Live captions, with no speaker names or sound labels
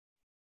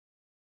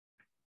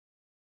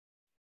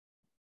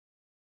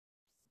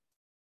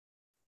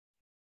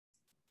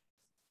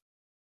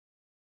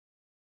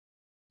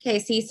Okay, I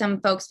see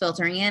some folks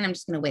filtering in. I'm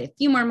just going to wait a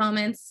few more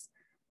moments.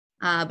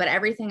 But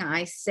everything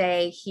I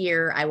say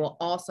here, I will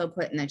also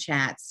put in the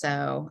chat.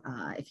 So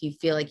if you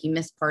feel like you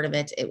missed part of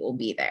it, it will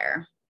be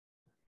there.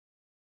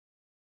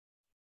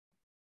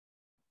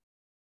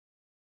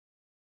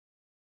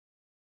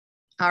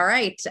 All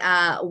right,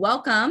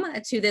 welcome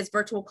to this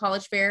virtual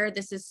college fair.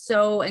 This is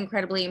so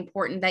incredibly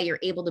important that you're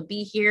able to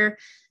be here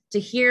to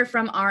hear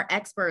from our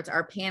experts,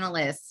 our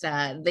panelists,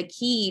 the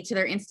key to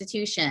their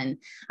institution.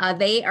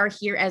 They are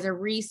here as a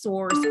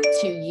resource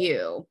to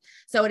you.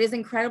 So it is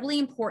incredibly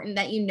important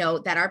that you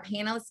note that our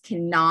panelists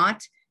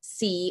cannot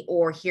see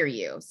or hear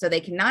you. So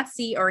they cannot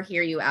see or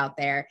hear you out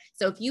there.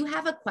 So if you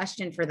have a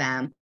question for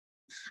them,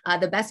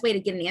 the best way to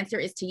get an answer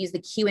is to use the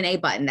Q&A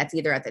button that's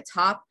either at the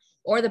top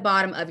or the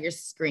bottom of your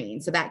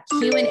screen. So that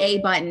Q&A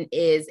button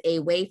is a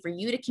way for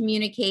you to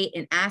communicate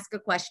and ask a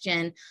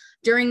question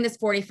during this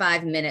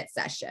 45-minute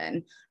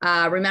session.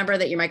 Remember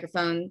that your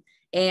microphone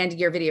and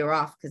your video are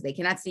off because they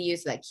cannot see you,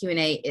 so that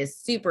Q&A is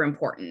super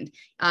important.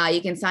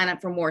 You can sign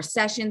up for more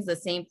sessions, the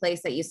same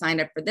place that you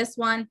signed up for this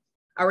one.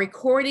 A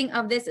recording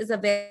of this is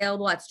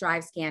available at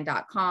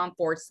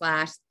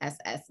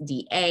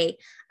strivescan.com/SSDA.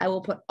 I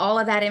will put all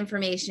of that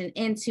information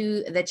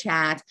into the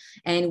chat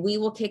and we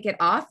will kick it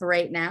off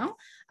right now.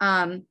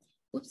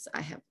 Oops,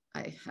 I have,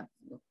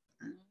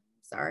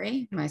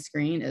 sorry, my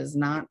screen is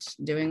not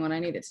doing what I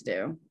need it to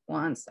do.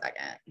 1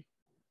 second.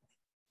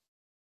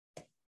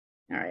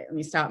 All right, let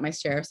me stop my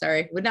share.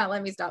 Sorry, would not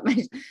let me stop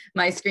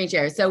my screen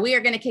share. So we are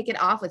going to kick it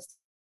off with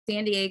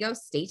San Diego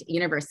State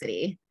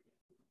University.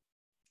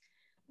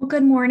 Well,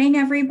 good morning,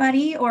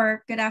 everybody,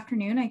 or good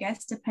afternoon, I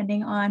guess,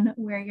 depending on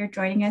where you're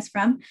joining us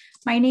from.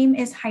 My name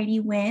is Heidi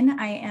Nguyen.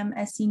 I am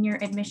a senior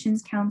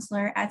admissions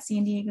counselor at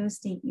San Diego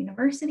State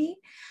University.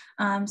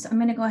 So I'm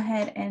going to go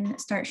ahead and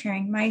start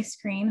sharing my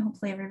screen.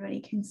 Hopefully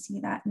everybody can see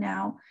that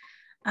now.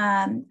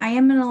 I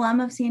am an alum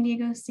of San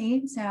Diego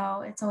State,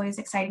 so it's always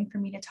exciting for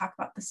me to talk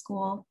about the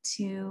school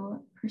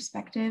to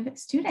prospective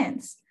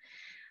students.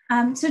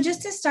 So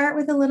just to start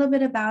with a little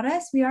bit about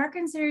us, we are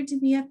considered to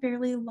be a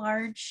fairly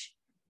large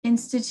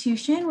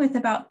institution with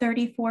about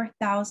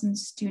 34,000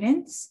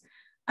 students.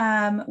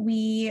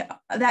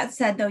 That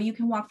said, though, you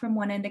can walk from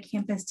one end of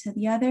campus to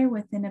the other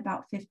within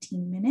about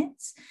 15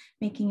 minutes,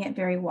 making it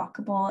very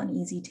walkable and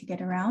easy to get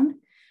around.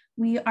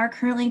 We are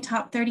currently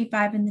top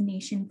 35 in the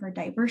nation for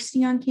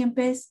diversity on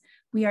campus.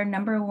 We are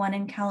 #1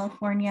 in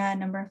California,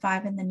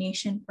 #5 in the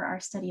nation for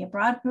our study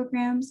abroad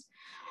programs.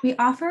 We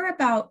offer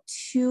about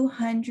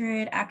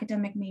 200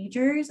 academic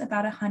majors,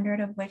 about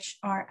 100 of which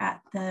are at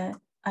the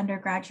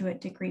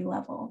undergraduate degree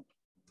level.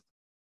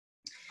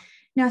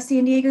 Now,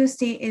 San Diego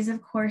State is,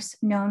 of course,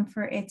 known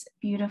for its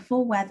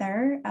beautiful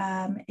weather.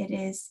 It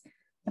is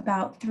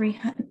about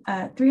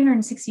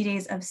 360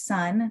 days of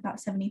sun,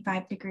 about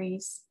 75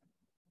 degrees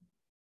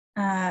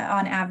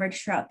on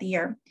average throughout the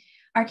year.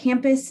 Our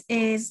campus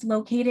is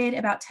located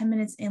about 10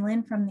 minutes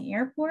inland from the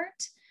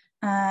airport.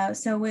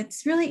 So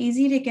it's really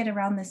easy to get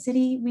around the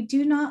city. We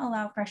do not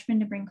allow freshmen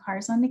to bring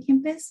cars onto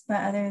campus,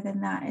 but other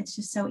than that, it's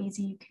just so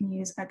easy. You can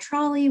use a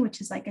trolley,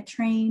 which is like a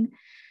train.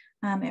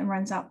 It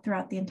runs out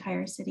throughout the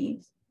entire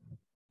city.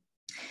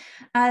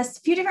 A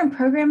few different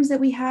programs that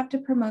we have to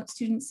promote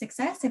student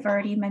success. I've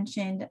already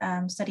mentioned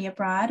study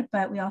abroad,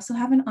 but we also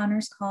have an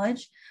honors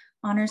college.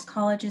 Honors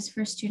college is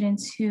for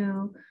students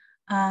who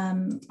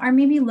are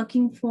maybe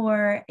looking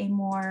for a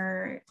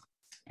more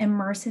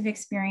immersive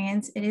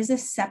experience. It is a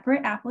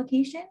separate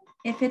application.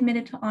 If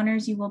admitted to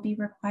honors, you will be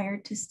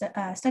required to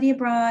study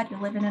abroad. You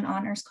live in an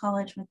honors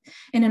college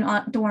in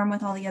a dorm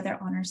with all the other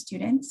honors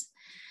students.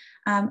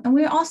 And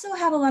we also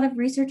have a lot of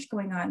research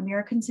going on. We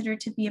are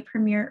considered to be a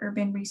premier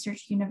urban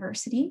research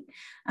university.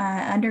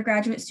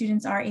 Undergraduate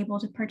students are able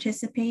to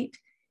participate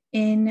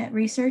in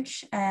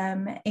research.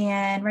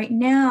 And right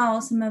now,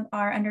 some of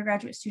our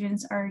undergraduate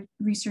students are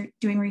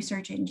doing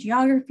research in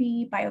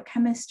geography,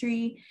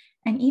 biochemistry,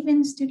 and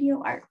even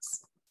studio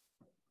arts.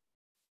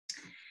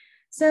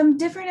 Some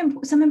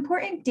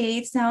important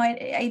dates. Now,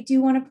 I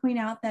do want to point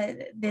out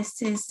that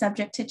this is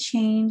subject to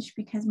change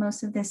because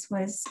most of this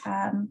was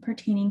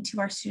pertaining to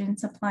our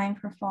students applying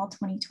for fall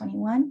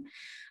 2021.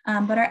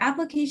 But our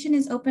application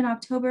is open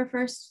October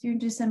 1st through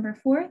December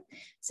 4th.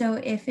 So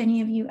if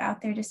any of you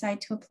out there decide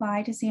to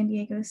apply to San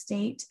Diego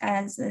State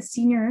as a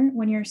senior,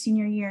 when you're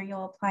senior year,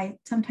 you'll apply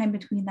sometime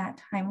between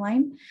that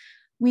timeline.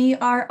 We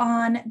are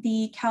on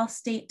the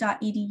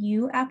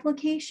calstate.edu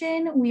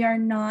application. We are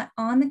not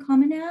on the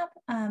Common App.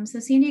 So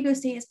San Diego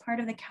State is part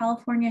of the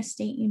California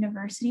State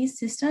Universities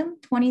system,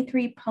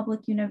 23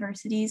 public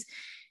universities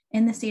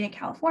in the state of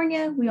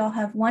California. We all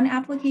have one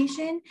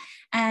application,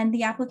 and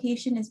the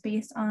application is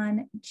based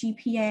on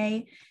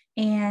GPA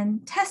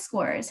and test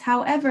scores.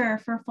 However,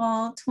 for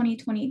fall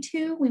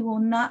 2022, we will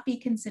not be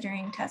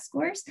considering test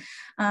scores.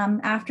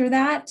 After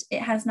that,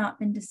 it has not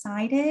been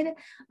decided,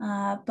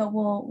 but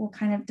we'll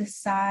kind of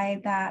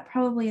decide that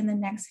probably in the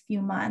next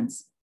few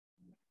months.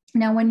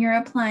 Now, when you're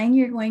applying,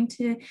 you're going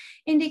to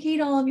indicate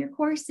all of your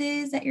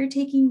courses that you're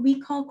taking. We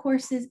call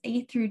courses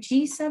A through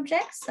G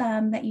subjects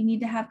that you need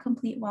to have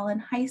complete while in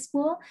high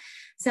school.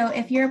 So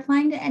if you're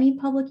applying to any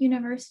public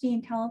university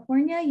in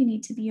California, you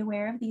need to be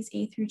aware of these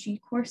A through G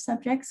course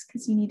subjects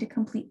because you need to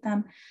complete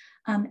them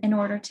in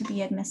order to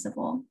be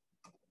admissible.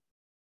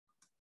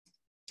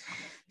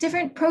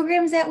 Different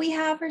programs that we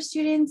have for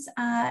students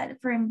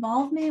for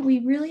involvement, we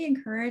really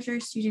encourage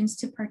our students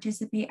to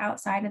participate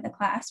outside of the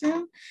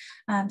classroom.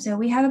 So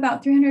we have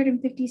about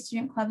 350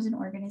 student clubs and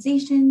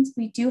organizations.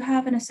 We do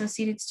have an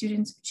associated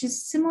students, which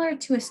is similar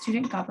to a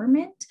student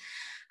government.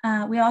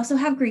 We also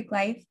have Greek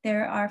life.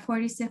 There are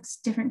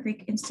 46 different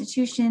Greek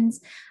institutions,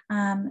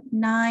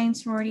 9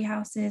 sorority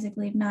houses, I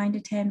believe 9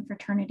 to 10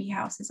 fraternity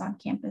houses on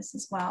campus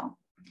as well.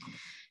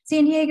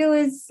 San Diego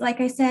is,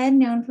 like I said,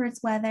 known for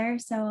its weather,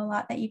 so a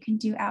lot that you can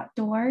do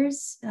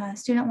outdoors,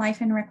 student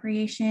life and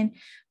recreation.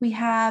 We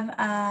have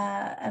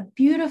a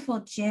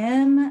beautiful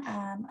gym,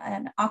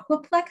 an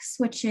aquaplex,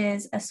 which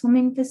is a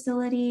swimming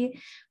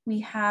facility. We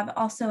have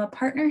also a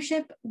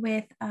partnership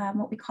with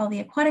what we call the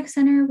Aquatic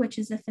Center, which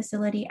is a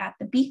facility at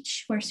the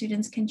beach where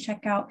students can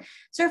check out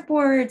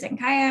surfboards and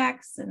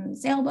kayaks and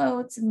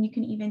sailboats, and you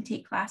can even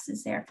take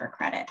classes there for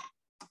credit.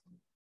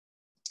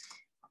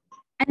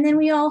 And then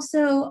we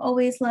also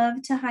always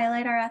love to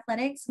highlight our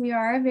athletics. We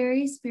are a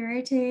very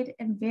spirited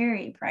and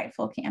very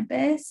prideful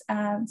campus.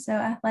 So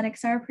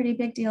athletics are a pretty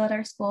big deal at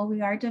our school. We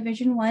are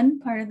Division I,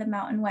 part of the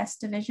Mountain West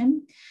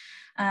Division.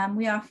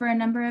 We offer a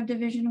number of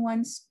Division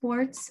I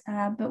sports,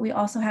 but we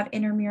also have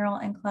intramural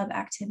and club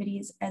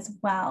activities as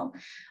well.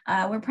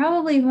 We're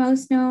probably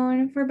most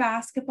known for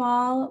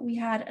basketball. We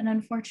had an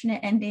unfortunate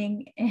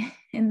ending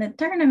in the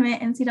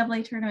tournament,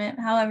 NCAA tournament.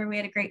 However, we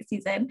had a great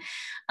season.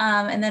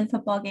 And then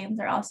football games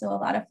are also a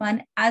lot of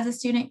fun. As a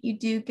student, you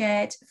do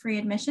get free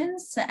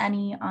admissions to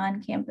any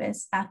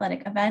on-campus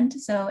athletic event.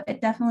 So it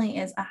definitely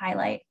is a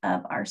highlight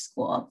of our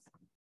school.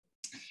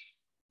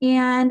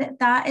 And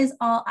that is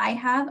all I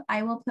have.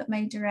 I will put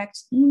my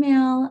direct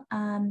email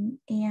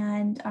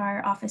and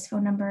our office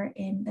phone number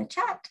in the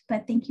chat,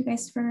 but thank you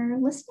guys for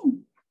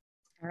listening.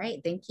 All right,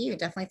 thank you.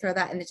 Definitely throw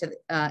that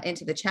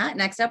into the chat.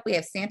 Next up, we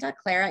have Santa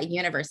Clara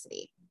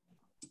University.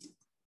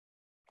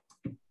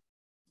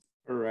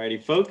 All righty,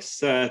 folks.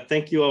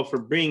 Thank you all for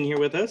being here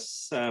with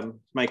us.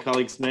 My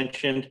colleagues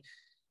mentioned,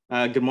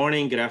 good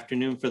morning, good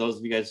afternoon for those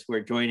of you guys who are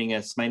joining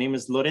us. My name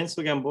is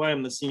Lorenzo Gamboa.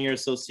 I'm the Senior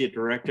Associate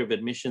Director of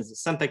Admissions at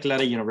Santa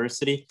Clara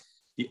University,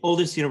 the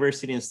oldest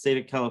university in the state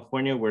of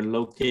California. We're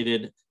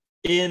located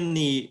in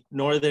the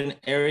northern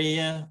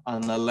area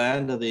on the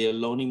land of the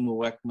Ohlone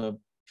Muwekma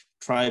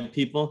tribe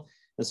people.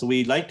 And so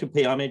we like to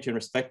pay homage and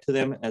respect to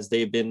them as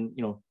they've been,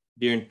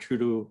 dear and true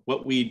to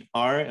what we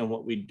are and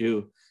what we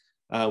do.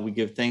 We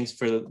give thanks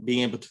for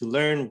being able to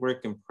learn,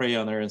 work, and pray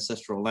on their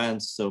ancestral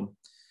lands. So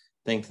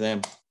thank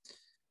them.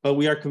 But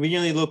we are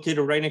conveniently located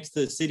right next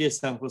to the city of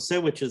San Jose,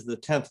 which is the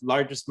 10th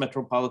largest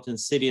metropolitan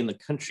city in the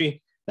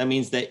country. That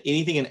means that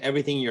anything and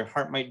everything your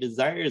heart might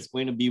desire is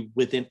going to be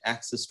within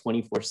access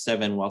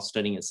 24/7 while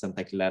studying at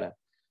Santa Clara.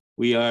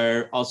 We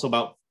are also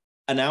about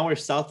an hour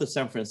south of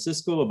San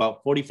Francisco,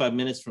 about 45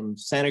 minutes from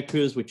Santa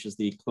Cruz, which is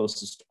the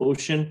closest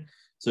ocean.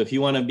 So if you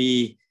want to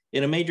be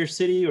in a major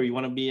city, or you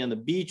want to be on the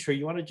beach, or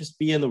you want to just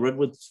be in the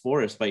redwoods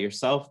forest by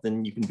yourself,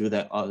 then you can do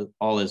that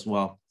all as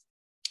well.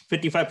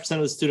 55%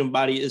 of the student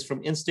body is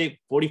from in-state,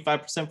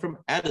 45% from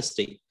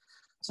out-of-state.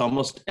 So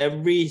almost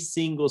every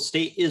single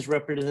state is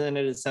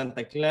represented in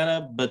Santa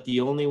Clara, but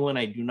the only one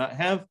I do not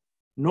have,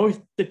 North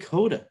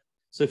Dakota.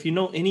 So if you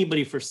know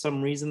anybody for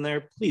some reason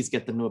there, please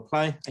get them to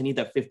apply. I need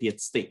that 50th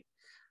state.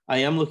 I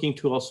am looking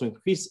to also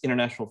increase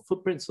international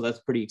footprint. So that's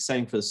pretty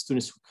exciting for the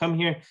students who come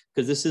here,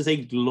 because this is a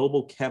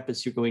global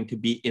campus you're going to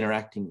be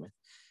interacting with.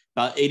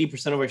 About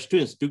 80% of our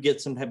students do get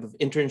some type of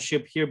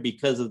internship here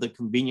because of the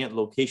convenient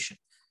location.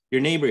 Your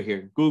neighbor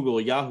here,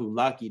 Google, Yahoo,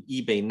 Lockheed,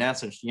 eBay,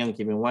 NASA, Young,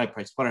 KPMG,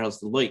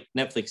 Pricewaterhouse, Deloitte,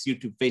 Netflix,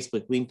 YouTube,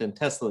 Facebook, LinkedIn,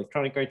 Tesla,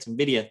 Electronic Arts,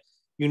 NVIDIA,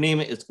 you name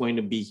it, it's going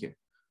to be here.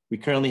 We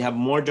currently have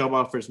more job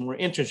offers, more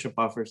internship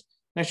offers,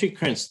 and actually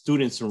current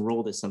students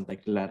enrolled at Santa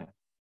Clara.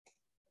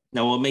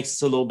 Now, what makes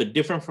us a little bit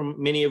different from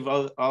many of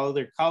all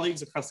other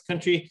colleagues across the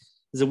country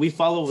is that we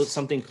follow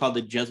something called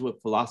the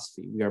Jesuit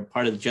philosophy. We are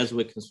part of the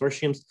Jesuit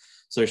consortiums.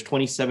 So there's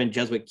 27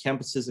 Jesuit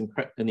campuses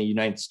in the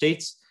United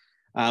States.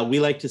 We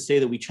like to say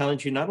that we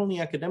challenge you not only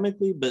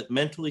academically, but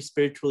mentally,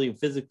 spiritually, and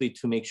physically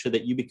to make sure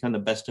that you become the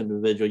best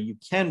individual you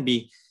can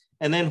be,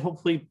 and then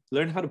hopefully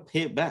learn how to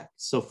pay it back.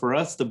 So for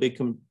us, the big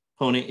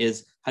component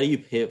is how do you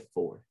pay it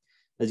forward?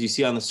 As you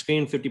see on the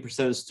screen, 50%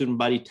 of the student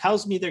body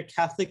tells me they're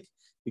Catholic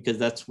because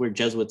that's where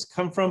Jesuits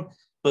come from,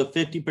 but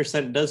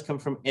 50% does come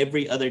from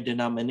every other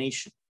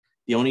denomination.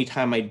 The only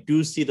time I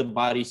do see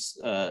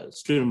the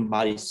student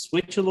body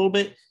switch a little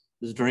bit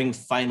is during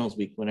finals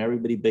week when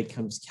everybody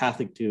becomes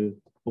Catholic to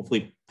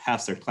hopefully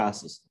pass their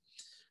classes.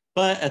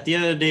 But at the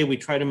end of the day, we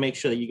try to make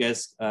sure that you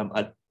guys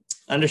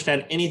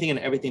understand anything and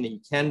everything that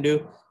you can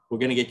do. We're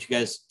gonna get you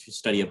guys to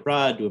study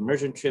abroad, do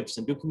immersion trips,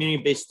 and do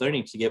community-based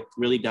learning to get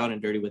really down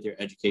and dirty with your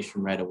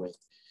education right away.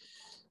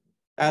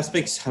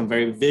 aspects. I'm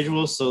very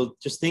visual. So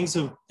just things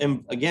of,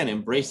 again,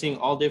 embracing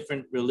all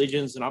different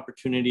religions and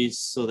opportunities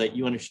so that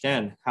you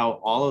understand how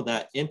all of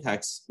that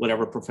impacts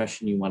whatever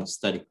profession you want to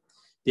study.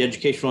 The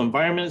educational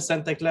environment in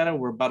Santa Clara,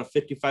 we're about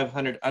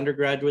 5,500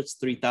 undergraduates,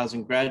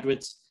 3,000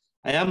 graduates.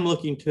 I am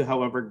looking to,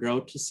 however, grow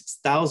to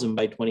 6,000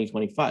 by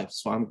 2025.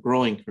 So I'm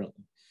growing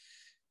currently.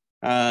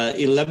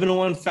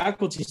 11:1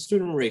 faculty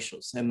student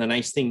ratios. And the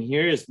nice thing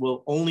here is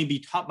we'll only be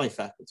taught by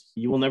faculty.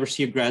 You will never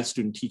see a grad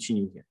student teaching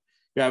you here.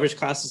 Your average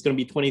class is going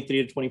to be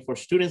 23 to 24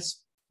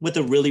 students with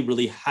a really,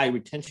 really high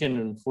retention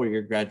and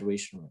 4-year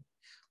graduation rate.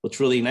 What's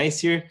really nice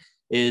here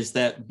is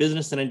that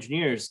business and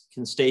engineers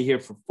can stay here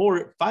for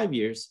 5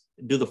 years,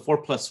 do the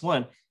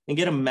 4+1, and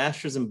get a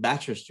master's and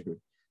bachelor's degree.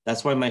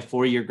 That's why my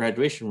 4-year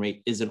graduation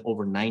rate isn't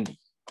over 90.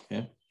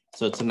 Okay,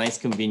 so it's a nice,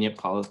 convenient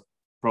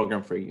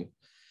program for you.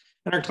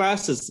 And our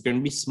classes are going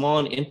to be small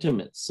and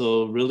intimate.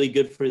 So really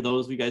good for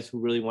those of you guys who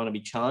really want to be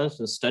challenged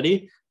and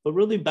study, but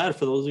really bad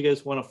for those of you guys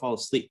who want to fall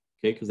asleep,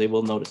 okay? Because they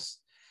will notice.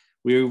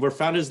 We were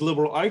founded as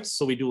liberal arts,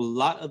 so we do a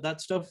lot of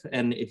that stuff.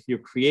 And if you're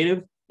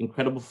creative,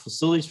 incredible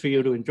facilities for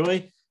you to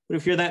enjoy. But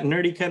if you're that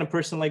nerdy kind of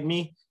person like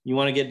me, you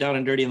want to get down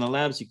and dirty in the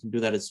labs, you can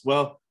do that as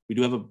well. We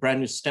do have a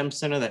brand new STEM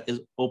center that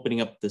is opening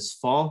up this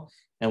fall,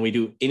 and we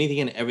do anything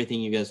and everything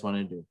you guys want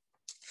to do.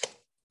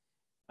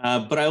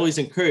 But I always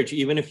encourage,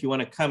 even if you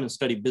want to come and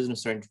study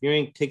business or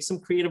engineering, take some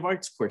creative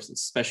arts courses,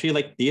 especially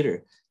like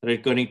theater, that are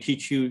going to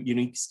teach you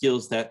unique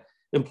skills that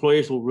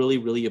employers will really,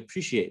 really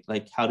appreciate,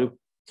 like how to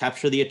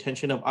capture the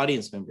attention of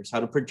audience members, how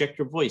to project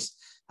your voice,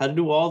 how to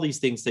do all these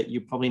things that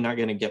you're probably not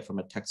going to get from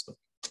a textbook.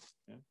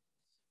 Okay.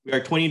 We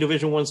are 20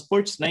 Division I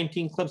sports,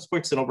 19 club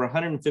sports, and over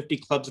 150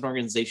 clubs and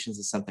organizations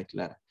in Santa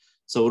Clara.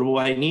 So what do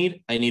I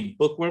need? I need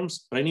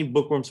bookworms, but I need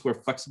bookworms who are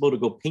flexible to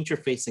go paint your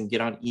face and get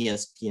on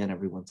ESPN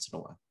every once in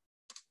a while.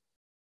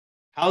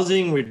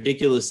 Housing,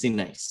 ridiculously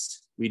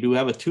nice. We do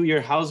have a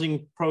 2-year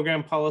housing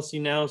program policy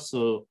now.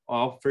 So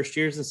all first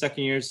years and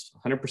second years,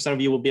 100% of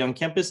you will be on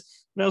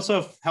campus. We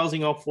also have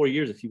housing all 4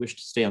 years if you wish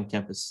to stay on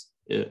campus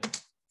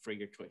for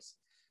your choice.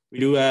 We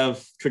do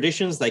have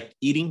traditions like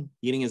eating.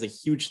 Eating is a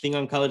huge thing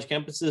on college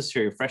campuses. So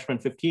you're freshman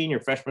 15,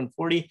 you're freshman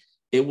 40,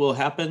 it will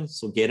happen.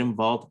 So get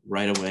involved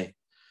right away.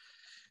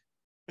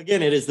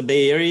 Again, it is the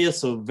Bay Area.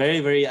 So very,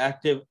 very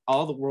active,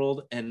 all the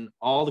world and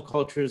all the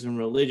cultures and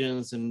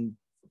religions, and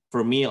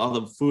for me, all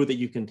the food that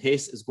you can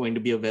taste is going to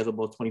be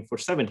available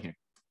 24/7 here.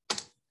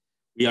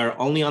 We are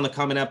only on the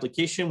common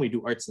application. We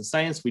do arts and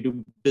science, we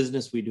do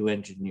business, we do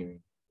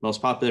engineering.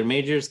 Most popular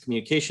majors,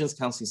 communications,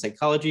 counseling,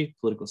 psychology,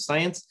 political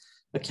science,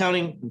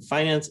 accounting and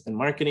finance and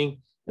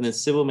marketing, and then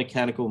civil,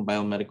 mechanical, and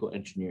biomedical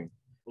engineering.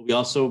 But we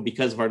also,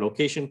 because of our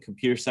location,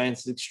 computer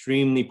science is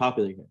extremely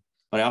popular here.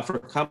 But I offer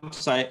comp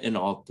sci in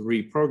all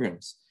 3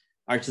 programs.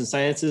 Arts and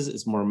sciences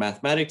is more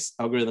mathematics,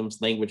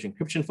 algorithms, language,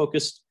 encryption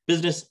focused.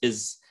 Business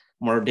is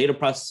more data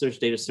processors,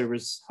 data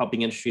servers,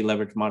 helping industry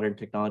leverage modern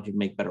technology,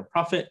 make better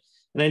profit.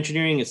 And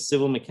engineering is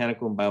civil,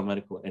 mechanical, and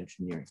biomedical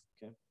engineering.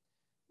 Okay,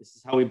 this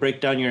is how we break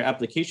down your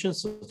application.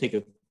 So we'll take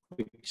a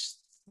quick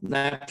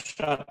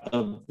snapshot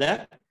of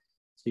that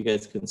so you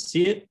guys can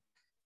see it.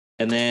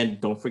 And then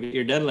don't forget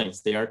your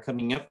deadlines. They are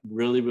coming up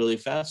really, really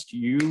fast.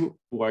 You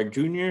who are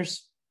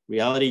juniors,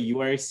 reality, you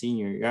are a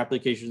senior. Your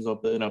applications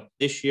open up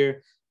this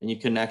year, and you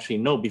can actually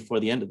know before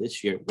the end of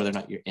this year whether or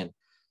not you're in.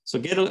 So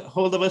get a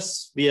hold of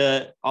us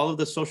via all of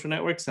the social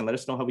networks and let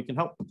us know how we can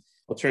help.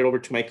 I'll turn it over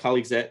to my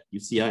colleagues at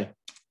UCI.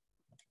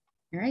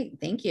 All right,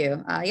 thank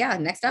you. Yeah,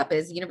 next up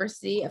is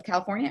University of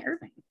California,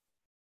 Irvine.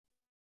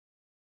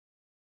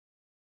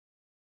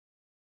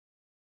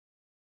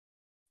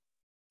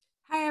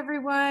 Hi,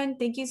 everyone.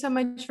 Thank you so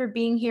much for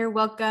being here.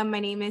 Welcome. My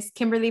name is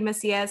Kimberly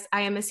Macias.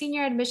 I am a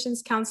senior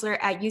admissions counselor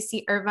at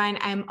UC Irvine.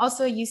 I am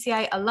also a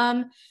UCI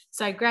alum.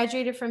 So I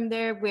graduated from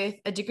there with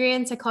a degree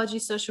in psychology,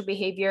 social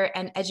behavior,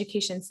 and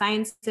education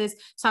sciences.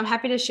 So I'm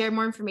happy to share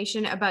more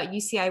information about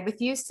UCI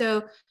with you.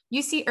 So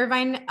UC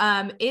Irvine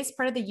is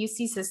part of the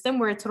UC system.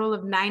 We're a total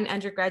of 9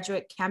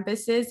 undergraduate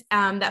campuses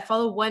that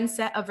follow one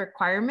set of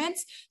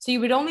requirements. So you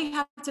would only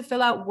have to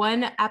fill out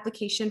one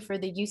application for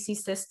the UC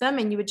system,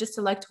 and you would just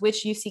select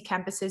which UC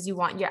campuses you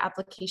want your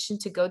application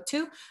to go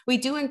to. We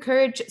do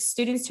encourage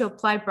students to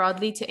apply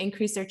broadly to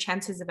increase their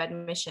chances of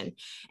admission.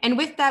 And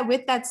with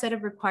that set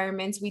of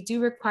requirements, we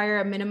do require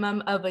a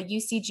minimum of a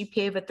UC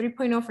GPA of a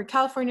 3.0 for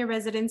California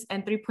residents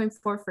and 3.4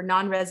 for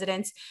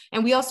non-residents.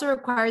 And we also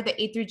require the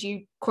A through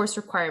G course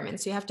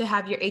requirements. So you have to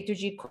have your A through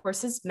G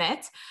courses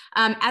met.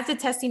 As a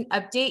testing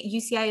update,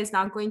 UCI is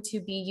not going to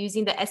be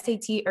using the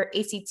SAT or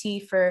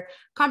ACT for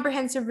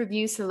comprehensive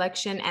review,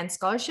 selection, and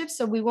scholarships.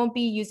 So we won't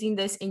be using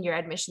this in your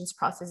admissions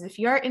process. If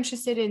you are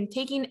interested in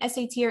taking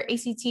SAT or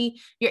ACT,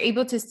 you're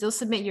able to still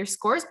submit your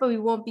scores, but we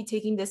won't be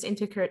taking this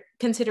into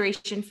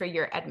consideration for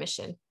your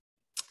admission.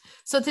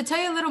 So to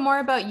tell you a little more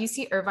about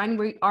UC Irvine,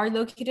 we are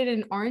located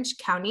in Orange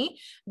County.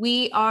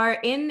 We are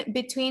in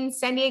between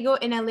San Diego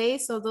and LA.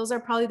 So those are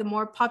probably the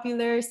more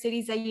popular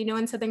cities that you know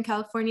in Southern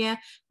California.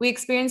 We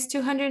experience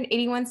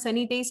 281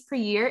 sunny days per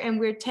year, and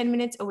we're 10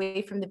 minutes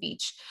away from the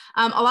beach.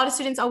 A lot of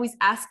students always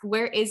ask,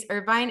 where is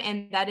Irvine?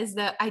 And that is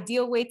the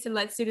ideal way to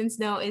let students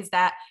know is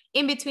that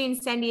in between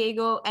San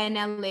Diego and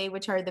LA,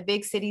 which are the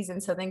big cities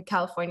in Southern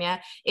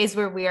California, is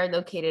where we are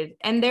located.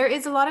 And there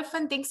is a lot of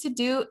fun things to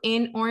do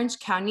in Orange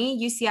County.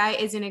 UCI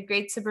is in a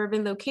great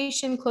suburban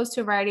location, close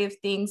to a variety of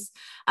things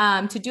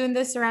to do in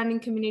the surrounding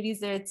communities.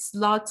 There's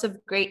lots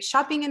of great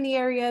shopping in the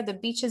area. The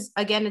beach is,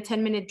 again, a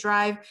 10-minute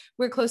drive.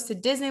 We're close to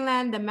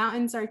Disneyland. The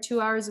mountains are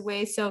 2 hours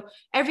away. So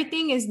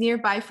everything is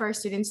nearby for our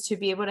students to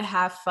be able to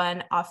have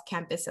fun off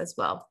campus as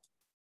well.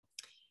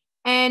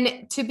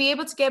 And to be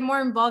able to get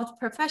more involved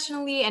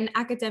professionally and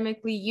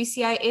academically,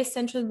 UCI is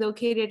centrally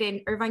located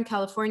in Irvine,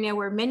 California,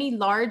 where many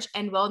large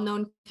and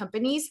well-known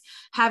companies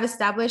have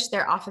established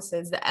their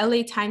offices. The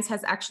LA Times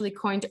has actually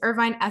coined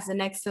Irvine as the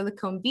next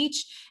Silicon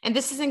Beach. And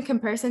this is in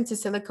comparison to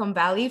Silicon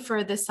Valley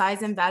for the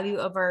size and value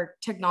of our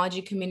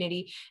technology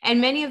community.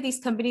 And many of these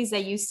companies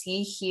that you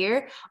see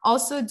here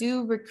also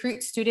do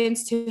recruit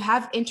students to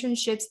have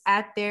internships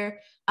at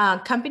their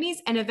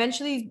companies and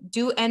eventually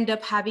do end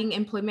up having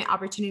employment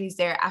opportunities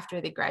there after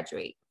they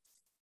graduate.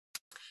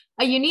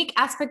 A unique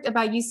aspect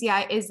about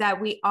UCI is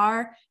that we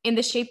are in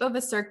the shape of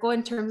a circle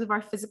in terms of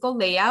our physical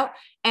layout.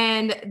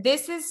 And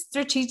this is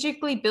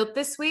strategically built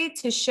this way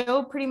to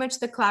show pretty much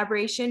the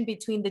collaboration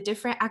between the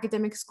different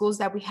academic schools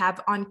that we have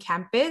on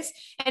campus,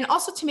 and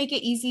also to make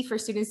it easy for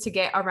students to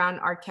get around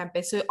our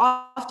campus. So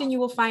often you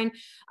will find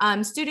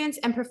students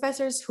and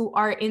professors who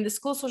are in the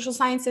School of Social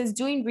Sciences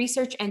doing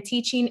research and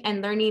teaching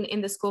and learning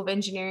in the School of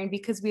Engineering,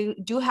 because we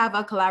do have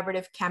a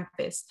collaborative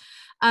campus.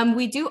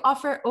 We do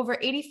offer over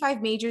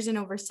 85 majors and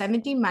over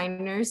 70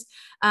 minors.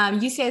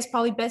 UCI is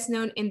probably best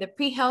known in the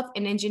pre-health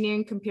and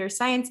engineering computer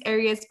science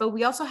areas, but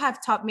we also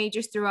have top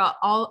majors throughout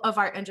all of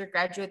our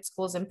undergraduate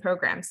schools and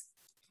programs.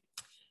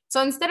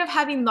 So instead of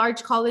having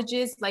large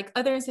colleges like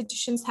other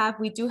institutions have,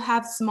 we do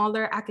have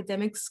smaller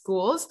academic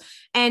schools,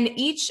 and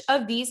each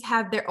of these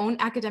have their own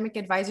academic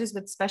advisors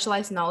with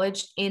specialized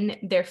knowledge in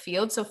their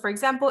field. So for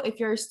example, if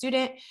you're a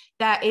student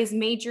that is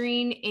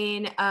majoring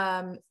in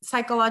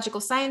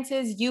psychological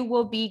sciences, you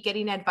will be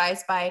getting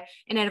advised by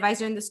an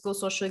advisor in the School of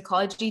Social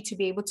Ecology to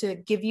be able to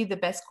give you the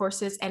best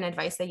courses and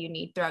advice that you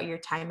need throughout your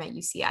time at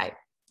UCI.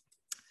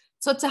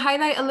 So to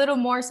highlight a little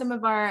more some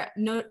of our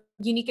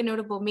unique and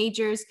notable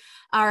majors,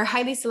 our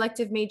highly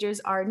selective majors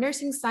are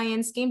nursing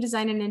science, game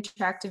design and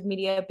interactive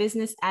media,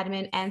 business,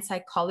 admin, and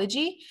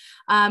psychology.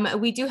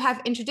 We do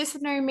have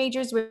interdisciplinary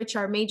majors, which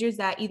are majors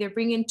that either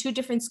bring in two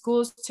different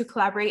schools to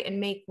collaborate and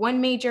make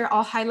one major.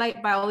 I'll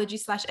highlight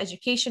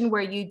biology/education,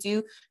 where you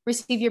do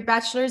receive your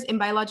bachelor's in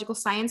biological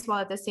science while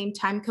at the same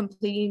time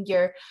completing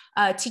your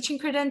teaching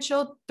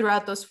credential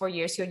throughout those 4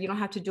 years, so you don't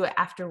have to do it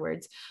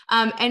afterwards.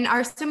 And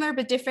our similar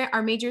but different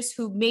are majors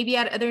who maybe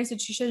at other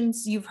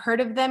institutions you've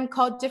heard of them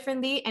called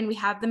differently, and we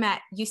have them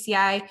at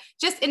UCI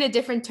just in a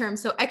different term.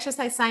 So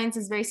exercise science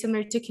is very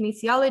similar to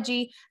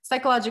kinesiology,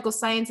 psychological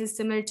science is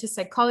similar to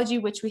psychology,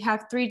 which we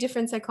have 3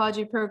 different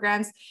psychology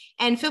programs,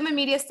 and film and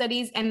media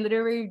studies and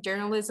literary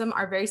journalism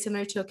are very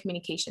similar to a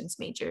communications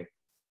major.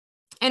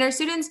 And our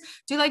students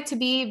do like to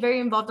be very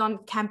involved on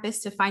campus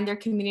to find their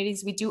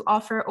communities. We do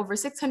offer over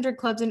 600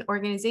 clubs and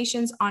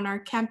organizations on our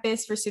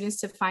campus for students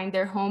to find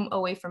their home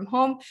away from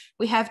home.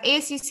 We have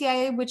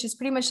ASU-CIA, which is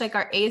pretty much like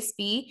our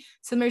ASB,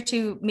 similar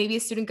to maybe a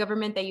student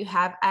government that you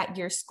have at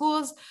your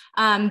schools,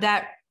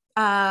 that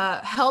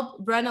help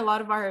run a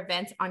lot of our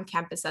events on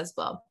campus as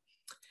well.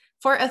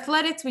 For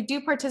athletics, we do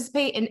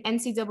participate in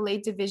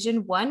NCAA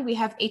Division I. We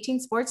have 18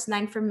 sports,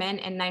 9 for men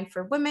and 9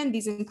 for women.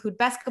 These include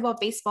basketball,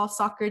 baseball,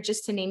 soccer,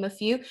 just to name a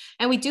few.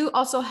 And we do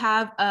also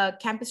have a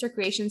campus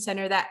recreation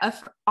center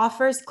that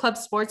offers club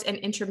sports and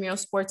intramural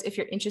sports if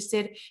you're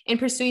interested in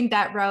pursuing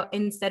that route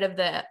instead of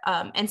the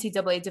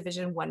NCAA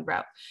Division I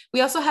route.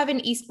 We also have an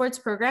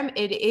esports program.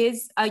 It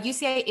is,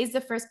 UCI is the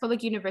first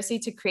public university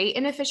to create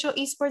an official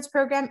esports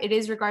program. It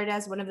is regarded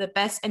as one of the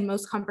best and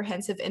most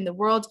comprehensive in the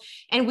world.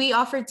 And we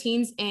offer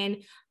teams in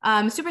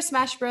Super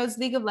Smash Bros,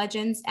 League of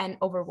Legends, and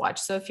Overwatch.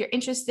 So if you're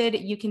interested,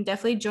 you can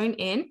definitely join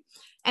in.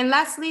 And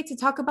lastly, to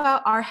talk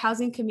about our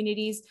housing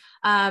communities,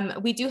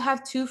 we do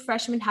have 2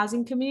 freshman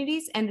housing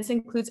communities, and this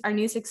includes our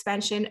newest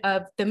expansion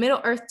of the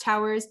Middle Earth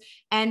Towers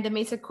and the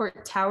Mesa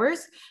Court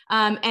Towers.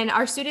 And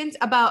our students,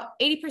 about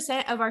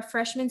 80% of our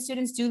freshman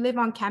students do live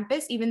on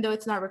campus, even though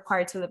it's not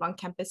required to live on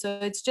campus. So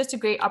it's just a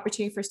great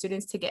opportunity for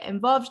students to get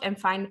involved and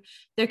find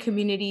their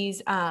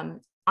communities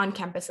on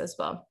campus as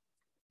well.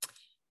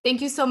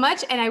 Thank you so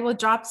much. And I will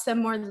drop some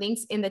more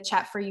links in the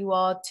chat for you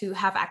all to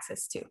have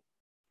access to.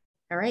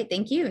 All right,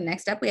 thank you.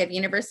 Next up, we have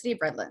University of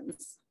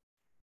Redlands.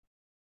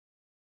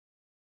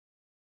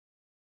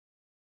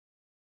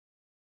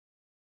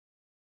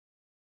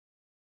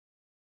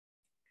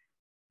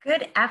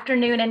 Good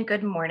afternoon and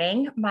good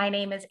morning. My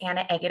name is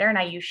Anna Eggeter and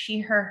I use she,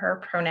 her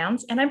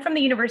pronouns, and I'm from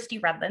the University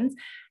of Redlands.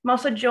 I'm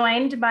also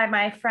joined by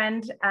my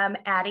friend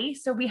Addie.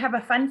 So we have a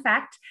fun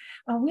fact.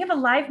 We have a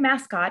live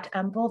mascot,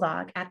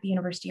 Bulldog, at the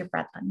University of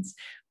Redlands.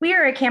 We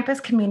are a campus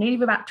community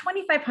of about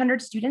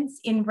 2,500 students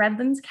in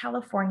Redlands,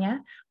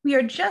 California. We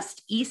are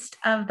just east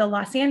of the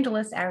Los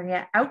Angeles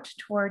area out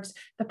towards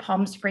the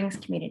Palm Springs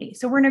community.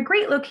 So we're in a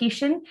great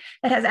location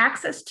that has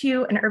access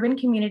to an urban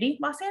community.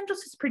 Los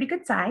Angeles is pretty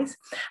good size,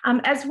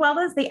 as well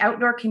as the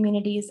outdoor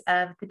communities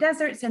of the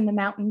deserts and the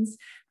mountains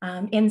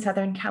in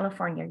Southern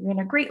California. You're in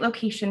a great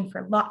location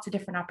for lots of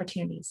different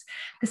opportunities.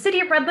 The city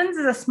of Redlands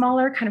is a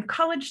smaller kind of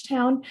college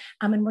town,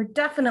 and we're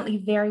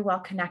definitely very well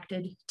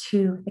connected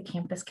to the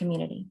campus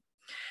community.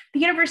 The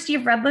University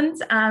of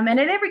Redlands, and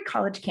at every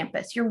college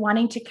campus, you're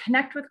wanting to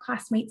connect with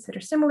classmates that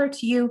are similar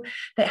to you,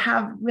 that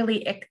have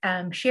really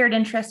shared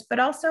interests, but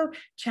also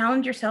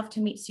challenge yourself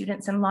to meet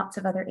students in lots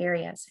of other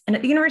areas. And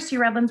at the University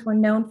of Redlands, we're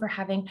known for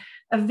having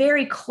a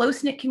very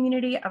close-knit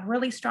community, a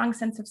really strong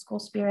sense of school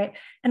spirit,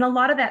 and a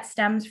lot of that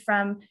stems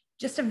from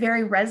just a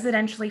very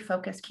residentially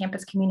focused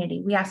campus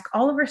community. We ask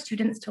all of our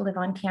students to live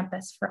on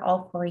campus for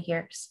all 4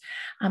 years.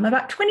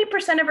 About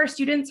 20% of our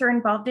students are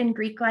involved in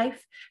Greek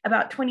life.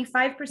 About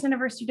 25% of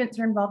our students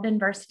are involved in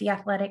varsity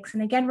athletics.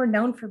 And again, we're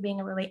known for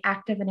being a really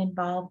active and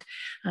involved,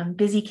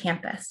 busy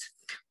campus.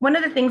 One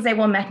of the things I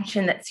will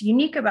mention that's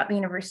unique about the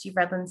University of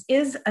Redlands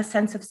is a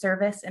sense of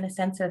service and a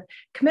sense of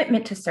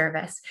commitment to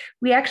service.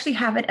 We actually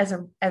have it as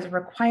a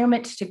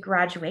requirement to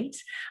graduate.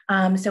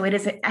 So it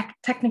is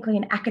technically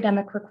an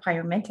academic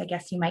requirement, I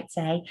guess you might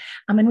say.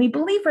 And we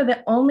believe we're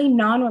the only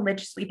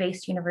non-religiously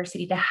based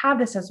university to have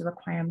this as a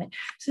requirement.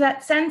 So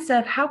that sense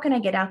of how can I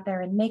get out there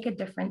and make a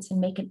difference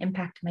and make an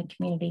impact in my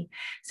community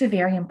is a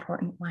very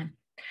important one.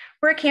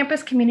 We're a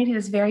campus community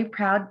that's very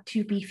proud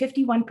to be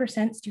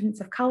 51%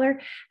 students of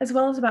color, as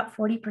well as about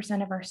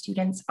 40% of our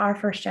students are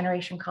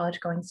first-generation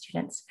college-going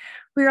students.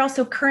 We are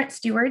also current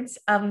stewards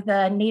of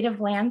the native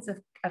lands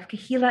of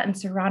Kahila and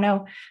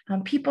Serrano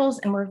peoples,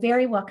 and we're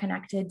very well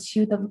connected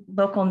to the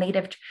local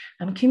native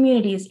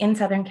communities in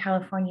Southern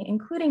California,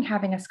 including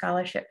having a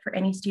scholarship for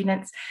any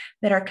students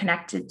that are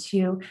connected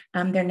to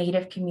their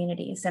native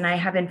communities. And I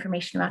have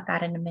information about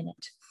that in a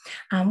minute.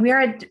 We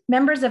are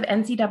members of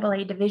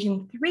NCAA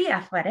Division III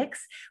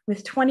athletics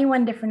with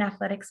 21 different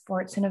athletic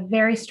sports and a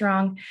very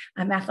strong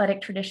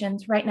athletic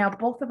traditions. Right now,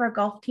 both of our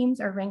golf teams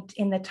are ranked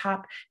in the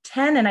top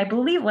 10. And I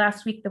believe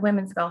last week, the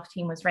women's golf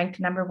team was ranked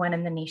 #1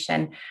 in the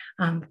nation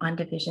on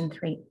Division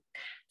III.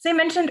 As I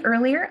mentioned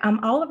earlier,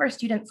 all of our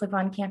students live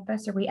on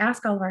campus, or we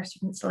ask all of our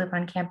students to live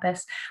on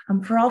campus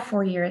for all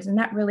 4 years, and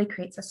that really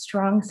creates a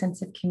strong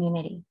sense of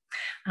community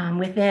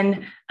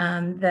within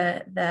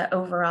the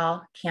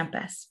overall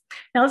campus.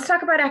 Now let's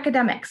talk about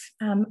academics.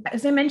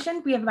 As I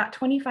mentioned, we have about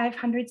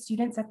 2,500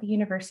 students at the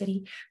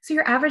university, so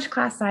your average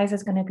class size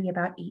is going to be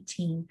about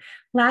 18.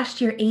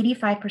 Last year,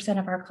 85%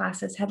 of our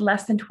classes had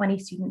less than 20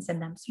 students in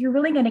them, so you're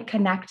really going to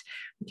connect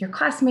with your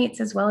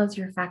classmates as well as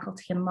your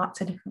faculty in lots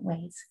of different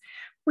ways.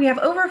 We have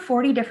over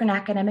 40 different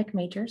academic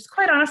majors.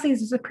 Quite honestly,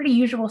 this is a pretty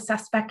usual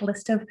suspect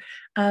list of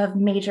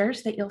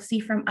majors that you'll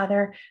see from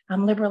other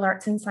liberal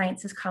arts and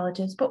sciences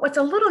colleges. But what's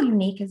a little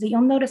unique is that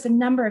you'll notice a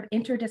number of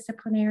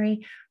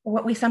interdisciplinary, or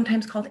what we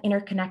sometimes call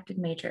interconnected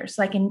majors,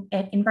 like in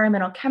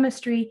environmental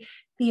chemistry,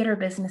 theater,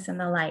 business, and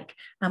the like.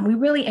 We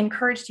really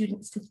encourage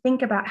students to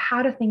think about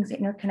how do things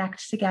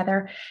interconnect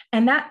together.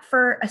 And that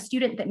for a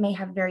student that may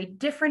have very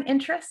different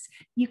interests,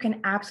 you can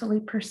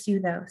absolutely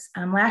pursue those.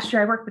 Last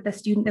year, I worked with a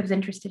student that was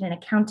interested in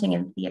accounting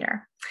and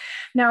theater.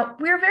 Now,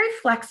 we're very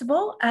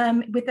flexible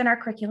within our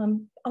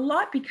curriculum, a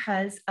lot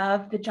because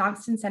of the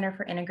Johnston Center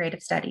for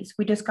Integrative Studies.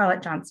 We just call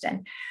it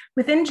Johnston.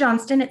 Within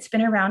Johnston, it's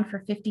been around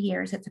for 50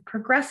 years. It's a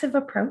progressive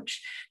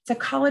approach. It's a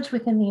college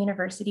within the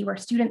university where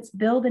students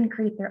build and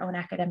create their own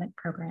academic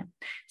program.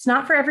 It's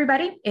not for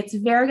everybody. It's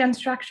very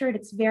unstructured.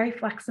 It's very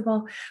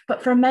flexible.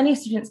 But for many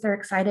students, they're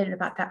excited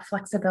about that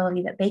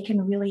flexibility that they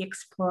can really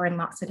explore in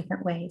lots of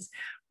different ways.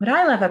 What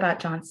I love about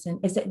Johnston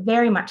is it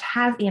very much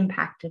has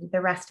impacted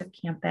the rest of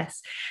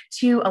campus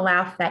to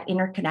allow for that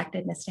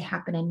interconnectedness to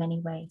happen in many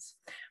ways.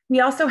 We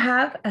also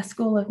have a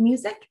School of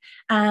Music,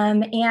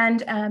 and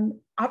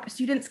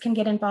students can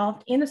get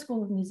involved in the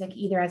School of Music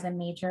either as a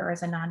major or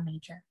as a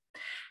non-major.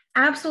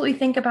 Absolutely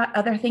think about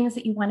other things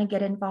that you want to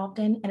get involved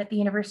in. And at the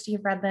University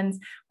of Redlands,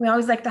 we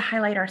always like to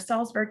highlight our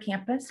Salzburg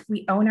campus.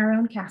 We own our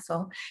own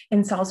castle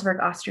in Salzburg,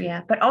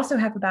 Austria, but also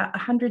have about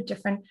 100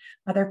 different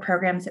other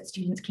programs that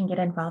students can get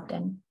involved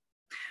in.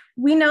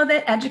 We know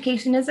that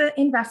education is an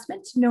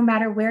investment no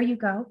matter where you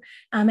go.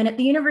 And at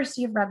the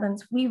University of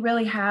Redlands, we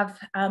really have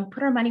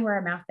put our money where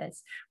our mouth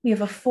is. We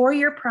have a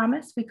 4-year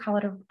promise. We call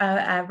it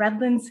a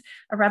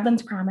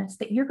Redlands promise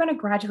that you're going to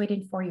graduate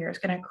in 4 years,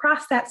 going to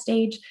cross that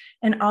stage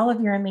and all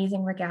of your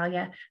amazing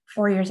regalia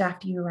 4 years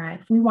after you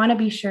arrive. We want to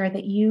be sure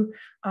that you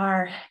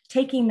are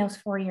taking those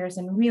 4 years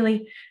and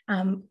really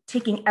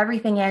taking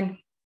everything in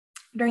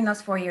during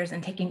those 4 years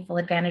and taking full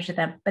advantage of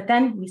them. But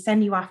then we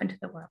send you off into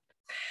the world.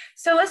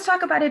 So let's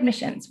talk about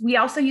admissions. We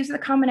also use the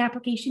Common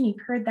Application.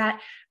 You've heard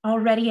that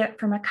already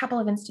from a couple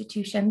of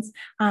institutions.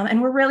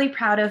 And we're really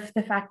proud of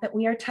the fact that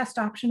we are test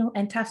optional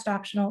and test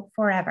optional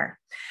forever.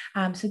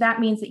 So that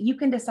means that you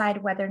can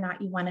decide whether or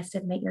not you want to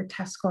submit your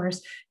test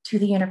scores to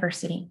the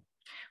university.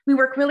 We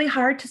work really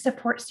hard to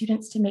support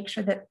students to make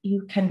sure that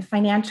you can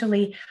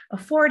financially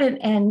afford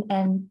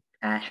and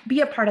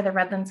be a part of the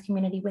Redlands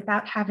community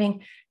without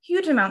having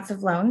huge amounts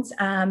of loans.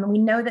 We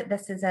know that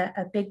this is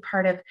a big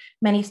part of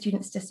many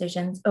students'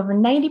 decisions. Over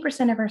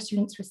 90% of our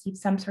students receive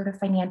some sort of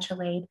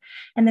financial aid.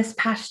 And this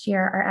past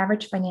year, our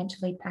average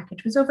financial aid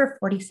package was over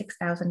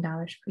 $46,000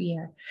 per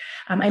year.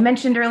 I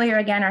mentioned earlier,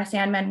 again, our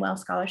San Manuel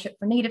Scholarship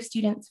for Native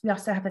students. We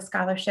also have a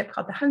scholarship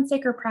called the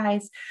Hunsaker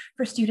Prize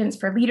for students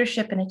for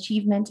leadership and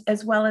achievement,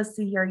 as well as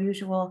your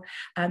usual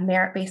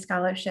merit-based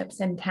scholarships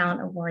and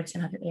talent awards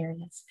in other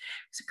areas.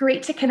 It's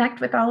great to connect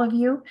with all of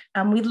you.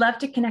 We'd love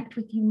to connect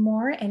with you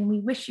more, and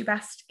we wish you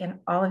best in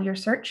all of your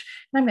search.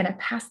 And I'm going to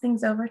pass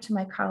things over to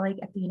my colleague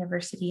at the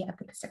University of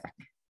the Pacific.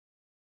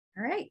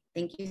 All right,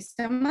 thank you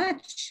so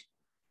much.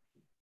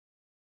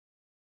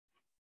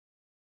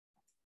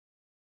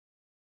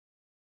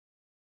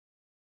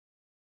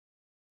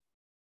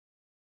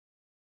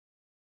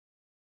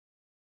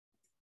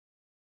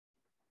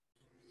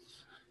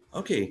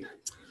 Okay.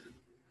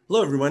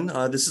 Hello, everyone.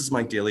 This is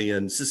Mike Daly,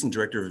 an Assistant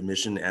Director of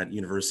Admission at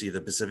University of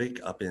the Pacific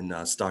up in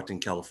Stockton,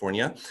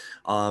 California.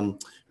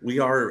 We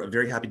are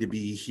very happy to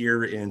be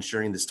here and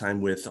sharing this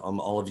time with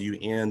all of you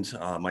and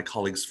my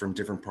colleagues from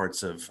different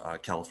parts of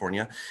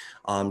California.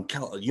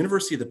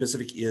 University of the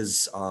Pacific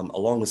is,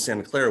 along with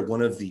Santa Clara,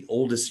 one of the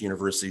oldest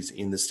universities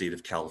in the state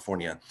of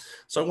California.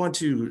 So I want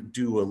to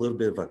do a little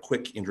bit of a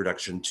quick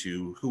introduction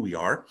to who we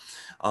are.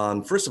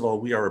 First of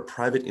all, we are a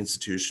private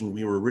institution.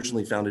 We were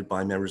originally founded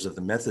by members of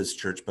the Methodist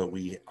Church, but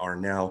we are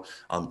now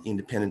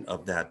independent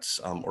of that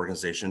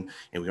organization,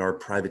 and we are a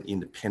private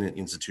independent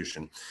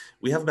institution.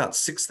 We have about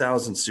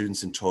 6,000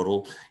 students in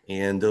total,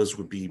 and those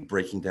would be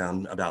breaking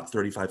down about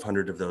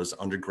 3,500 of those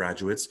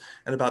undergraduates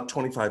and about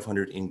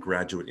 2,500 in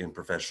graduate and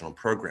professional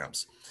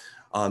programs.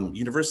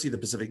 University of the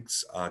Pacific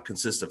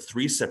consists of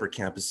 3 separate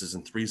campuses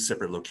and 3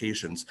 separate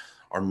locations.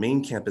 Our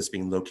main campus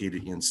being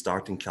located in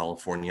Stockton,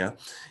 California,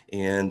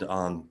 and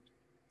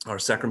our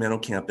Sacramento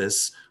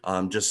campus,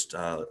 just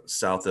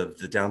south of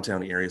the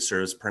downtown area,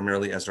 serves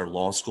primarily as our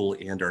law school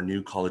and our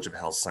new College of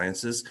Health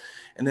Sciences.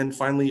 And then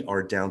finally,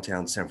 our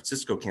downtown San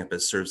Francisco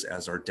campus serves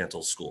as our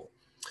dental school.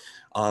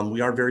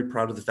 We are very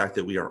proud of the fact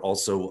that we are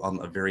also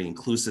a very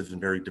inclusive and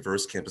very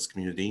diverse campus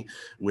community,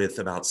 with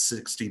about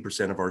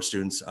 60% of our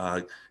students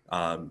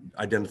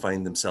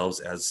identifying themselves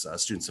as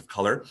students of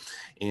color.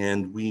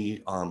 And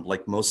we,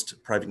 like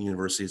most private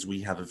universities,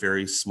 we have a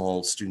very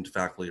small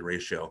student-to-faculty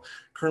ratio.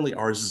 Currently,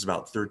 ours is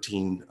about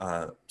 13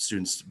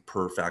 students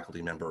per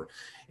faculty member.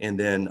 And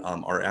then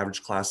our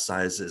average class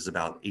size is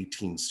about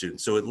 18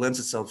 students. So it lends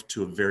itself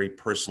to a very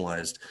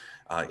personalized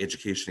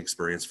education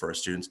experience for our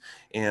students,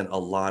 and a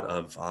lot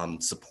of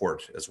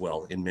support as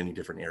well in many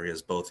different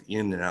areas, both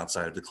in and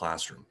outside of the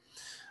classroom.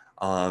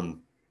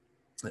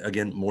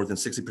 Again, more than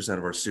 60%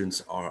 of our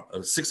students are,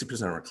 60%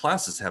 of our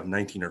classes have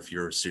 19 or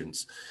fewer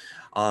students.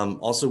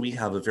 Also, we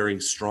have a very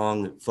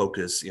strong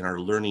focus in our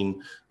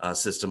learning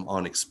system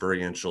on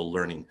experiential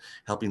learning,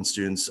 helping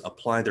students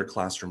apply their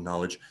classroom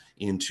knowledge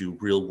into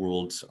real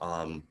world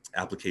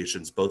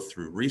applications, both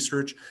through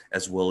research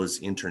as well as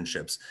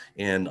internships.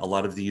 And a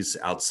lot of these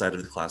outside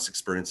of the class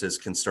experiences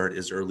can start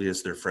as early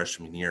as their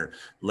freshman year,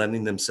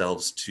 lending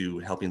themselves to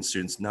helping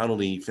students not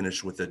only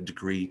finish with a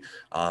degree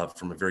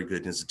from a very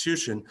good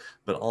institution,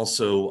 but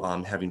also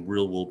having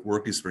real world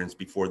work experience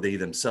before they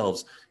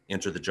themselves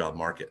enter the job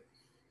market.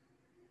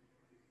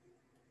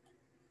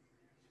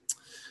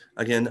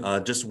 Again,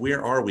 just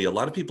where are we? A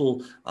lot of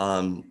people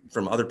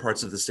from other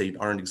parts of the state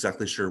aren't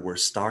exactly sure where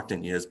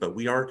Stockton is, but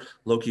we are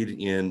located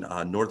in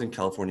Northern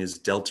California's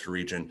Delta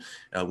region,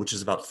 which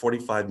is about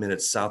 45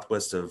 minutes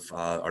southwest of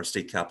our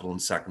state capital in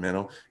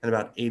Sacramento and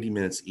about 80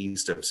 minutes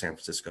east of San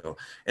Francisco.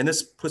 And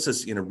this puts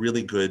us in a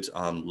really good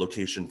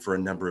location for a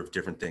number of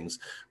different things.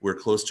 We're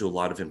close to a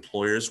lot of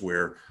employers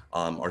where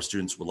our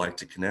students would like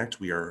to connect.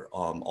 We are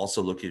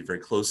also located very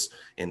close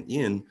and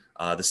in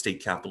the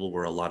state capital,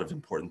 where a lot of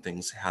important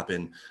things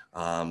happen,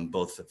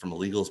 both from a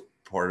legal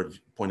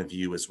point of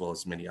view as well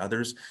as many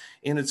others.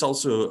 And it's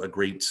also a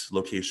great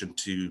location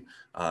to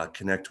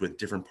connect with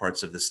different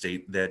parts of the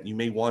state that you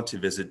may want to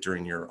visit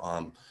during your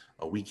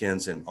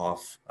weekends and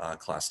off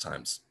class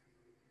times.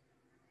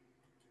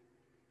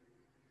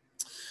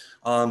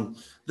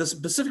 The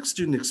Pacific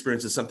student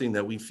experience is something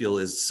that we feel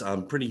is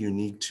pretty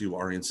unique to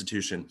our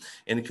institution,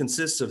 and it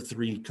consists of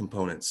 3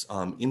 components: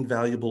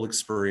 invaluable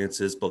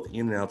experiences both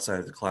in and outside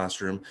of the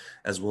classroom,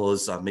 as well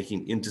as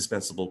making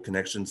indispensable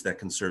connections that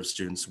can serve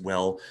students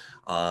well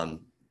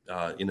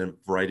in a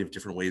variety of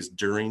different ways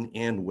during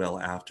and well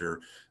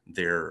after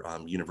their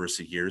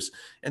university years.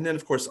 And then,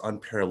 of course,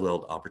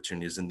 unparalleled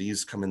opportunities, and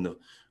these come in the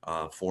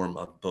form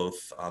of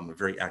both a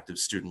very active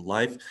student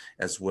life,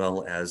 as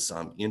well as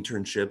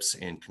internships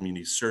and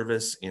community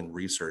service and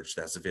research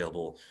that's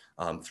available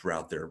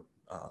throughout their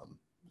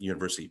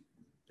university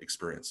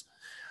experience.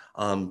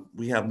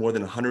 We have more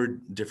than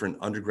 100 different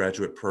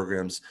undergraduate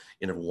programs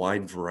in a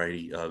wide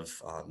variety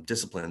of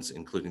disciplines,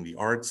 including the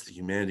arts, the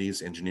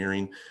humanities,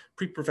 engineering,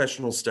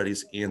 pre-professional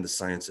studies, and the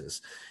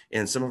sciences.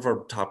 And some of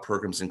our top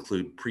programs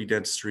include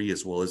pre-dentistry,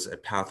 as well as a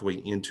pathway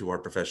into our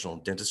professional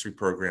dentistry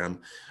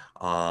program,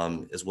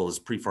 as well as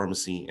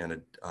pre-pharmacy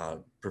and a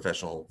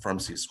professional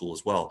pharmacy school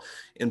as well.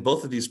 And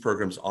both of these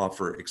programs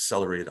offer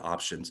accelerated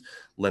options,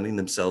 lending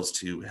themselves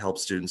to help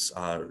students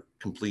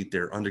complete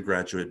their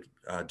undergraduate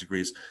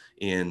degrees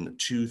in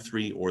 2,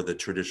 3, or the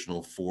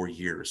traditional 4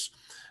 years,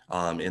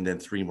 and then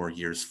 3 more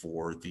years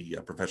for the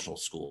professional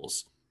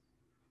schools.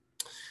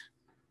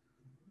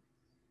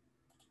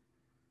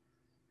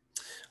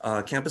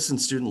 Campus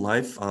and student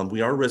life. We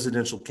are a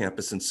residential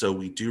campus, and so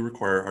we do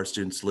require our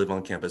students to live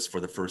on campus for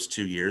the first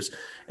 2 years.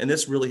 And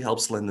this really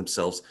helps lends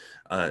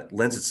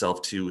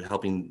itself to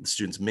helping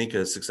students make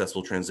a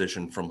successful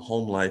transition from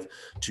home life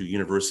to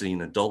university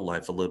and adult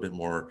life a little bit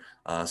more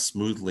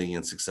smoothly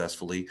and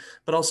successfully,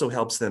 but also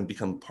helps them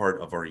become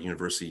part of our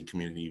university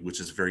community, which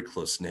is very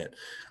close-knit.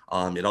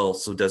 It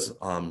also does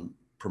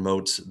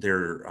promote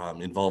their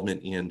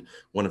involvement in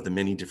one of the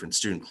many different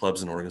student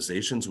clubs and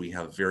organizations. We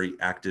have very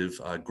active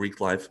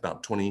Greek life.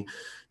 About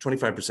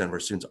 25% of our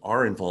students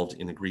are involved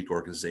in a Greek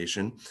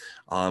organization.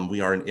 We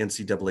are an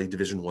NCAA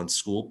Division I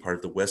school, part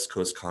of the West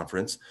Coast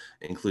Conference,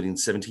 including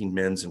 17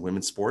 men's and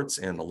women's sports,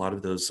 and a lot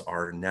of those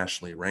are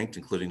nationally ranked,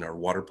 including our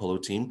water polo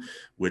team,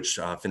 which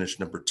finished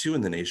 #2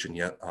 in the nation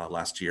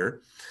last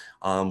year.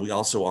 We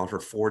also offer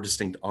 4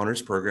 distinct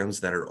honors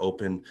programs that are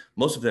open.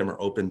 Most of them are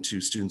open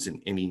to students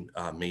in any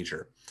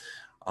major.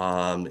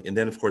 And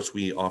then, of course,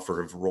 we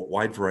offer a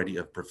wide variety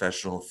of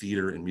professional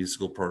theater and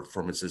musical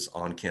performances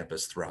on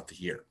campus throughout the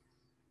year.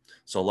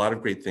 So a lot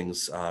of great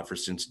things for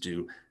students to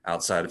do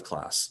outside of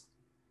class.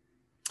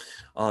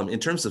 In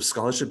terms of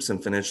scholarships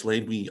and financial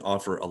aid, we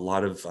offer a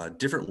lot of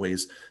different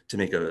ways to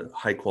make a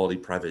high quality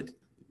private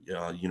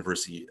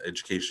university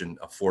education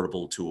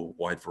affordable to a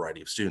wide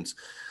variety of students.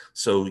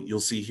 So you'll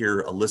see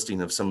here a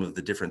listing of some of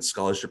the different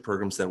scholarship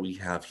programs that we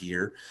have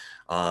here.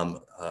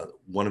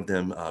 One of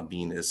them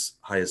being as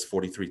high as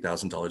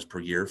 $43,000 per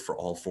year for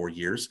all 4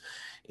 years.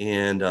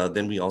 And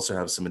then we also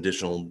have some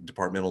additional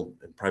departmental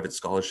and private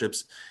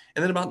scholarships.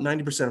 And then about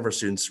 90% of our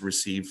students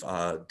receive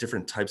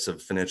different types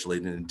of financial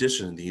aid in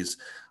addition to these,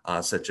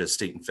 such as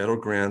state and federal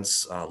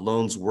grants,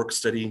 loans, work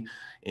study,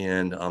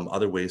 and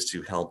other ways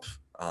to help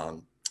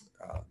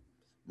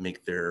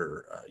make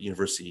their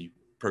university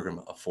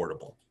program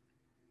affordable.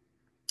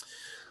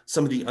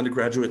 Some of the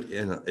undergraduate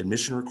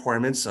admission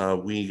requirements,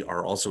 we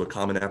are also a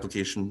common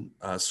application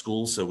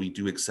school, so we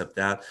do accept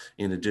that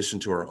in addition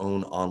to our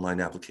own online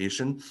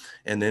application.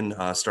 And then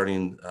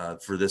starting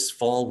for this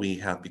fall, we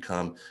have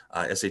become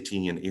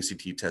SAT and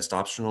ACT test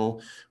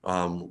optional.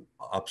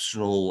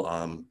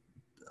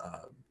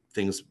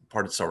 Things,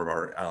 parts of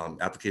our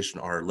application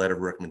are letter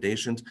of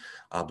recommendations,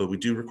 but we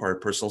do require a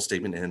personal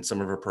statement, and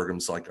some of our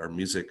programs, like our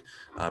music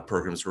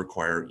programs,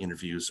 require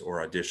interviews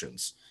or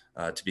auditions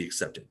to be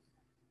accepted.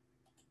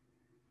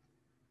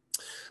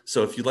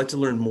 So if you'd like to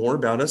learn more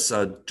about us,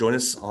 join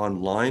us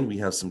online. We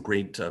have some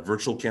great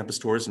virtual campus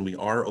tours, and we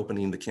are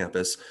opening the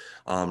campus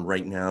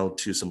right now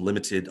to some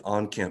limited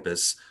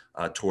on-campus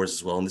tours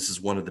as well. And this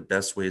is one of the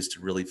best ways to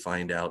really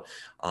find out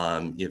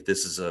if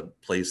this is a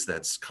place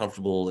that's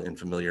comfortable and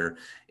familiar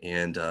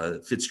and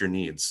fits your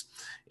needs.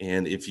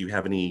 And if you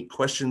have any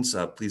questions,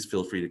 please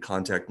feel free to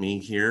contact me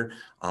here.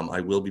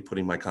 I will be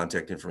putting my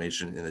contact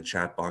information in the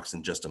chat box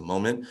in just a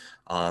moment.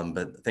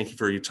 But thank you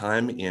for your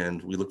time,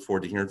 and we look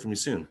forward to hearing from you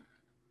soon.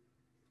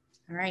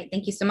 All right,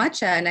 thank you so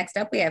much. Next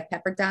up, we have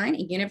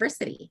Pepperdine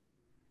University.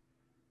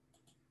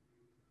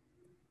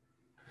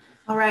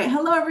 All right,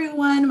 hello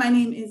everyone. My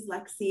name is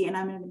Lexi and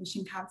I'm an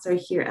admission counselor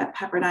here at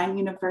Pepperdine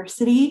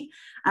University.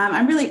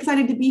 I'm really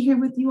excited to be here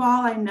with you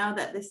all. I know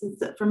that this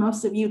is, for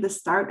most of you, the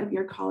start of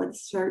your college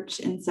search.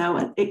 And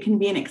so it can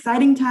be an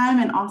exciting time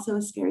and also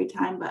a scary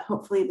time, but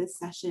hopefully this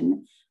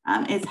session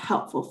is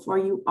helpful for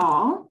you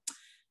all.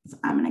 So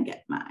I'm gonna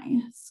get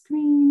my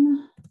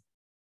screen.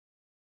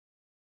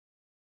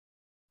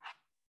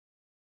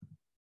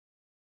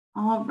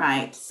 All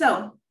right,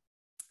 so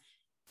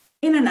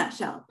in a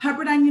nutshell,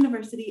 Pepperdine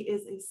University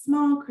is a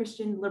small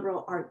Christian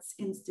liberal arts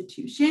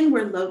institution.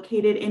 We're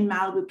located in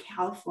Malibu,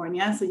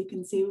 California. So you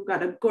can see we've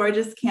got a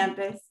gorgeous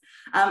campus.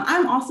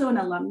 I'm also an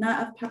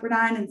alumna of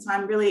Pepperdine, and so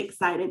I'm really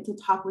excited to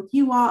talk with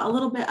you all a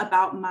little bit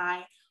about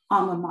my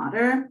alma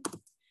mater.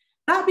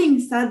 That being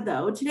said,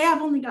 though, today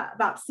I've only got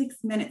about 6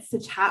 minutes to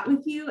chat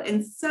with you.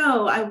 And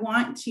so I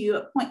want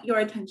to point your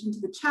attention to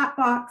the chat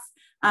box.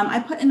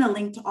 I put in a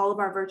link to all of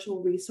our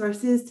virtual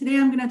resources. Today,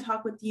 I'm going to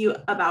talk with you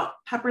about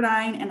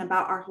Pepperdine and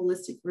about our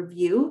holistic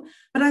review.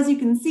 But as you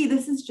can see,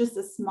 this is just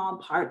a small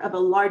part of a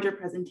larger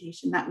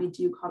presentation that we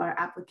do called our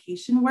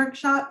application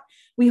workshop.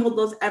 We hold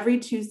those every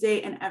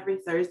Tuesday and every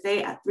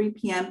Thursday at 3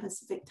 p.m.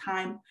 Pacific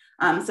time.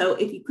 So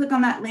if you click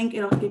on that link,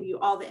 it'll give you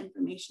all the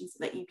information so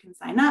that you can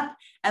sign up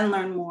and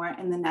learn more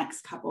in the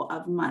next couple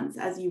of months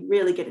as you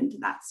really get into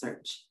that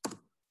search.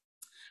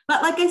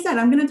 But like I said,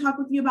 I'm going to talk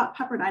with you about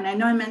Pepperdine. I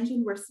know I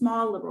mentioned we're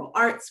small, liberal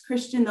arts,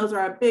 Christian. Those are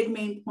our big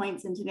main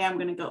points, and today I'm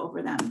going to go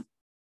over them.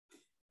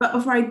 But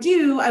before I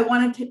do, I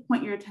want to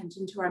point your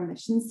attention to our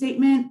mission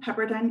statement.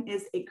 Pepperdine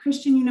is a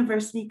Christian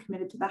university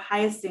committed to the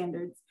highest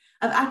standards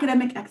of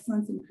academic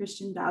excellence and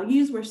Christian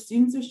values, where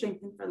students are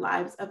strengthened for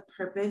lives of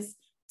purpose,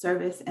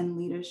 service, and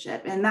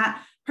leadership. And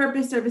that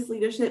purpose, service,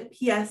 leadership,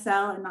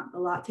 PSL, and not the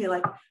latte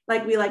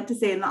like we like to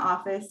say in the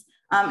office,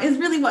 is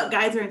really what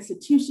guides our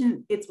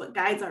institution. It's what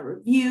guides our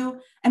review.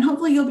 And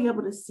hopefully you'll be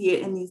able to see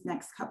it in these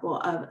next couple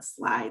of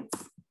slides.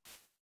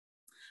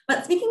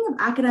 But speaking of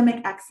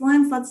academic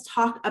excellence, let's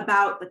talk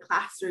about the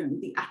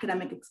classroom, the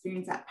academic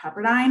experience at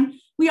Pepperdine.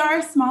 We are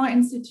a smaller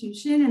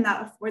institution, and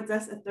that affords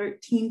us a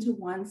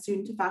 13-to-1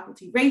 student to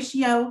faculty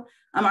ratio.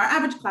 Our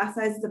average class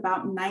size is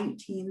about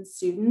 19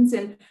 students.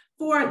 And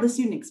for the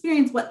student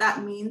experience, what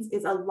that means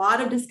is a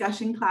lot of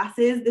discussion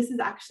classes. This is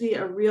actually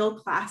a real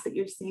class that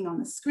you're seeing on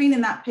the screen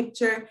in that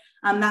picture.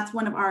 That's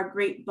one of our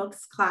great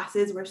books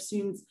classes where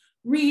students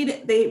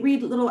they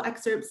read little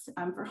excerpts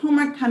for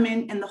homework, come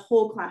in, and the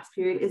whole class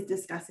period is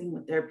discussing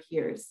with their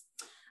peers.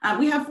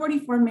 We have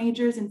 44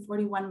 majors and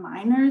 41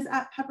 minors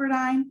at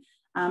Pepperdine.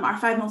 Our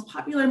 5 most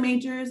popular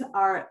majors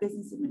are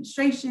business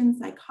administration,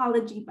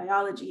 psychology,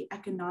 biology,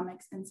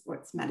 economics, and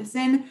sports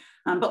medicine.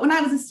 But when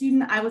I was a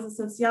student, I was a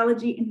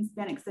sociology and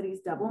Hispanic studies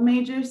double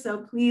major.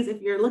 So please,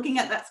 if you're looking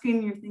at that screen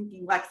and you're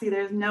thinking, Lexi,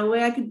 there's no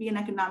way I could be an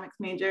economics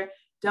major,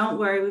 don't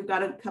worry, we've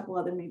got a couple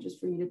other majors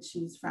for you to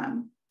choose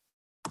from.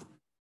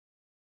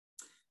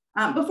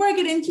 Before I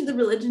get into the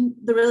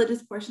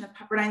religious portion of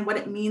Pepperdine, what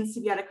it means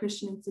to be at a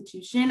Christian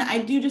institution, I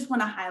do just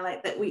want to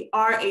highlight that we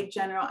are a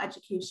general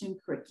education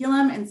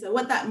curriculum. And so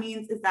what that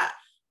means is that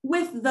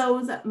with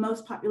those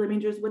most popular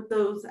majors, with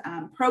those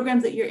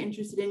programs that you're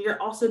interested in,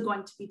 you're also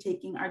going to be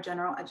taking our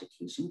general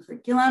education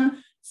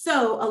curriculum.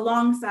 So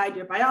alongside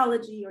your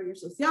biology or your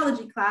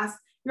sociology class,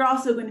 you're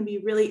also going to be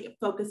really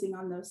focusing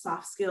on those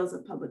soft skills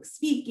of public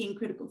speaking,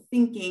 critical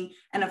thinking,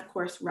 and of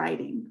course,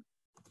 writing.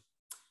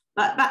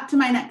 But back to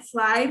my next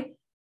slide.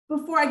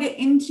 Before I get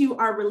into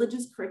our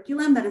religious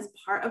curriculum that is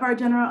part of our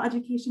general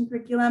education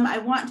curriculum, I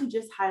want to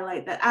just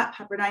highlight that at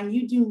Pepperdine,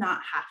 you do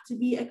not have to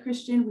be a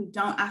Christian. We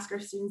don't ask our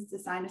students to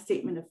sign a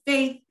statement of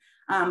faith,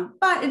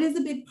 but it is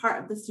a big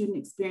part of the student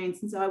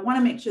experience. And so I want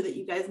to make sure that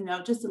you guys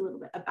know just a little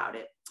bit about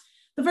it.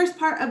 The first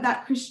part of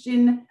that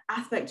Christian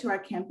aspect to our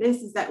campus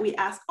is that we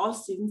ask all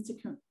students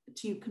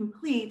to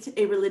complete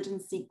a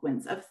religion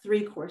sequence of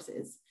 3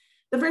 courses.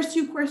 The first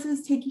 2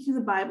 courses take you through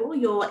the Bible.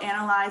 You'll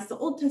analyze the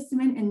Old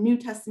Testament and New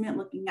Testament,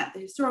 looking at the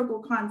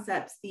historical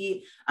concepts,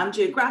 the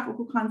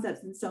geographical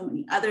concepts, and so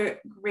many other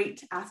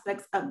great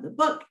aspects of the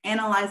book,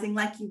 analyzing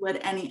like you would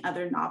any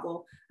other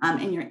novel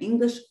in your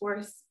English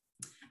course.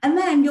 And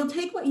then you'll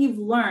take what you've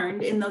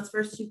learned in those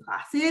first 2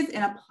 classes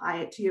and apply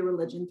it to your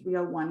Religion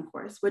 301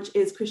 course, which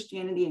is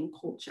Christianity and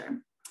Culture.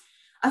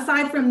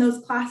 Aside from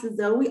those classes,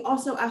 though, we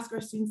also ask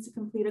our students to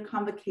complete a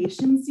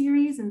convocation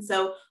series. And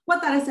so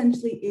what that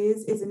essentially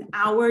is an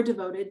hour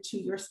devoted to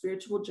your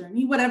spiritual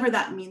journey, whatever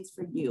that means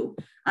for you.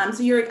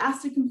 So you're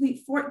asked to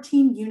complete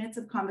 14 units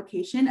of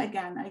convocation.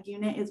 Again, a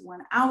unit is 1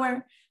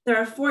 hour. There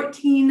are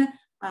 14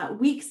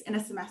 weeks in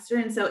a semester.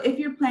 And so if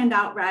you're planned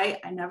out right,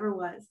 I never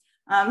was,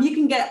 you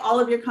can get all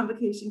of your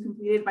convocation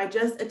completed by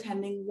just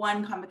attending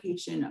 1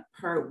 convocation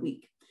per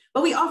week.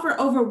 But we offer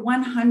over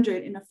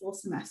 100 in a full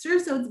semester,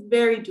 so it's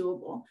very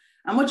doable.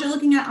 What you're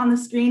looking at on the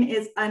screen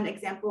is an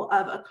example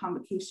of a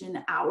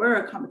convocation hour,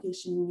 a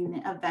convocation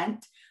unit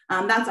event.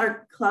 That's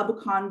our club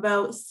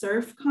convo,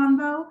 surf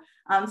convo.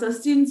 So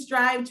students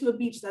drive to a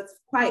beach that's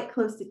quite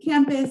close to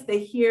campus,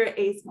 they hear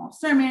a small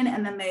sermon,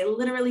 and then they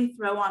literally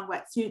throw on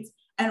wetsuits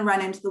and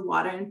run into the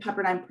water, and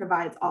Pepperdine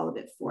provides all of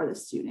it for the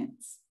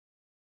students.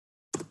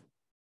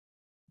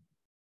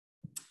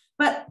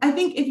 But I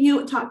think if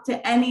you talk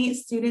to any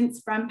students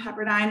from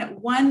Pepperdine,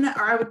 1,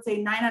 or I would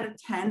say 9 out of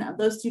 10 of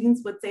those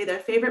students would say their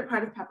favorite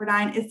part of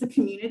Pepperdine is the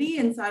community.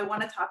 And so I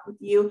want to talk with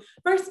you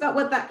first about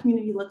what that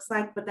community looks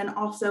like, but then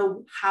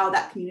also how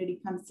that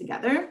community comes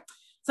together.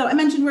 So I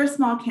mentioned we're a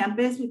small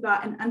campus. We've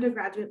got an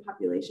undergraduate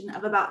population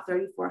of about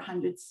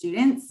 3,400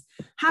 students.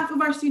 Half of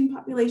our student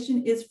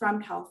population is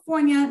from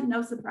California,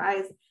 no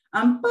surprise.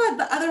 But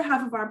the other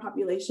half of our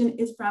population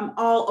is from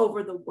all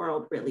over the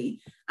world,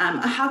 really.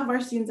 Half of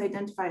our students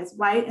identify as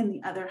white and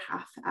the other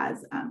half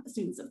as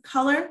students of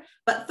color,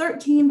 but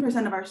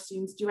 13% of our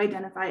students do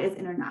identify as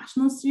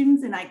international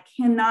students. And I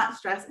cannot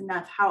stress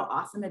enough how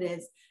awesome it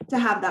is to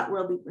have that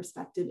worldly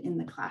perspective in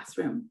the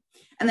classroom.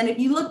 And then if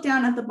you look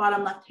down at the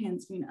bottom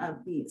left-hand screen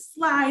of the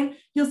slide,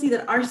 you'll see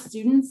that our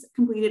students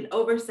completed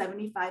over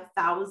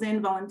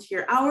 75,000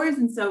 volunteer hours.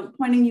 And so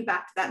pointing you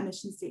back to that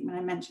mission statement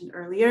I mentioned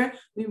earlier,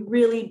 we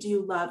really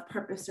do love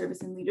purpose,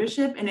 service, and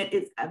leadership, and it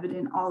is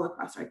evident all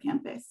across our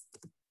campus.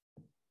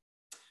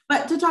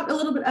 But to talk a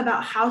little bit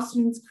about how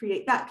students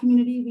create that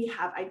community, we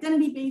have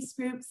identity-based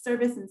groups,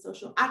 service and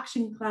social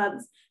action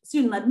clubs,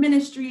 student-led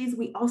ministries.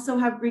 We also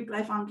have Greek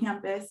life on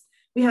campus.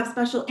 We have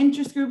special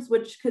interest groups,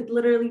 which could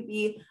literally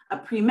be a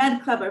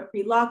pre-med club, a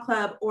pre-law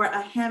club, or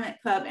a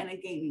hammock club and a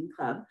gaming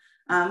club.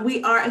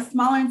 We are a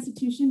smaller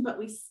institution, but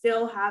we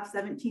still have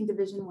 17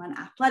 Division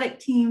I athletic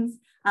teams.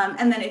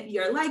 And then if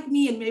you're like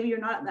me and maybe you're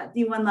not at that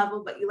D1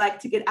 level, but you like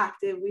to get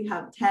active, we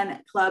have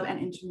 10 club and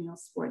intramural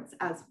sports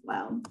as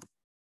well.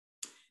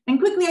 And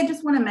quickly, I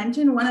just want to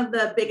mention one of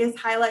the biggest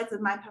highlights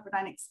of my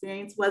Pepperdine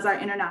experience was our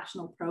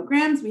international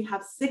programs. We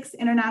have 6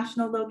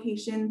 international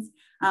locations.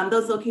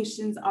 Those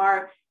locations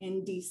are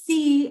in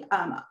DC,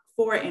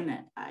 4 in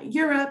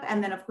Europe,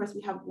 and then of course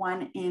we have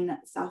 1 in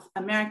South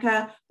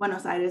America,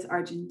 Buenos Aires,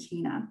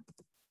 Argentina.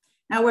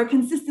 Now we're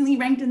consistently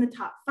ranked in the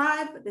top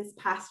 5, but this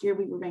past year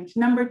we were ranked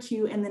number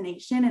 2 in the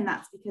nation, and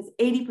that's because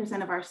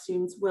 80% of our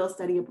students will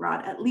study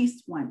abroad at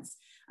least once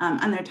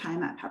on their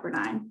time at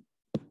Pepperdine.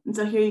 And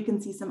so here you can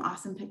see some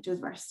awesome pictures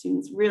of our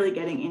students really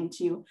getting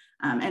into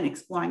and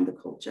exploring the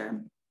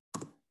culture.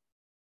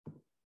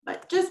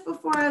 But just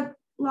before I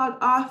log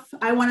off,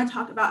 I want to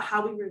talk about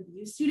how we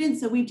review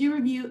students. So we do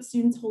review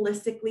students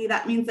holistically.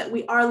 That means that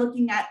we are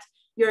looking at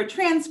your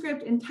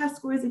transcript and test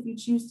scores if you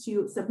choose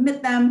to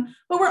submit them,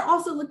 but we're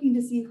also looking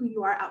to see who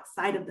you are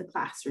outside of the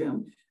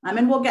classroom.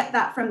 And we'll get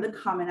that from the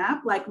Common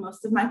App. Like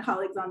most of my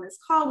colleagues on this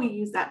call, we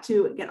use that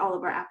to get all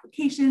of our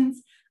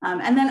applications.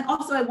 And then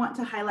also I want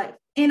to highlight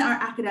in our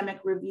academic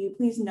review,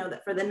 please know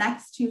that for the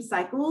next 2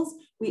 cycles,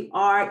 we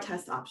are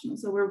test optional.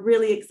 So we're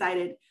really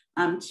excited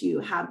to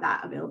have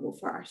that available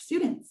for our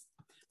students.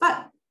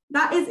 But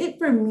that is it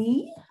for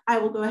me. I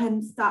will go ahead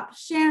and stop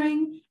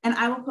sharing, and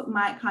I will put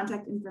my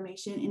contact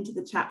information into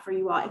the chat for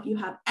you all. If you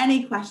have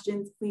any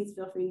questions, please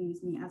feel free to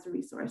use me as a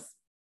resource.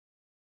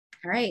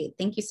 All right,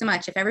 thank you so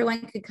much. If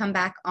everyone could come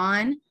back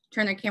on,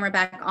 turn their camera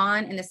back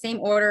on in the same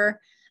order.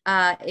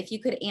 If you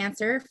could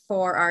answer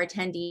for our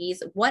attendees,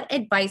 what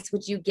advice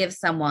would you give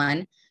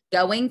someone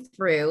going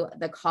through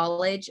the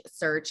college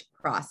search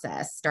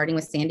process, starting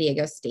with San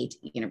Diego State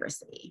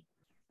University?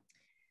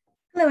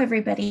 Hello,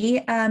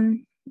 everybody.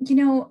 You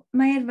know,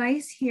 my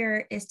advice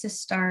here is to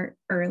start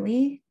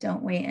early.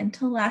 Don't wait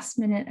until last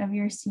minute of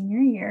your senior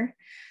year.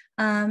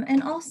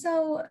 And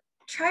also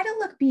try to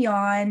look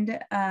beyond,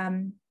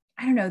 I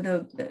don't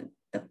know,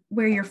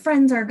 where your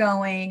friends are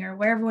going or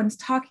where everyone's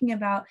talking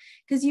about,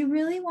 because you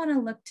really want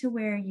to look to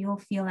where you'll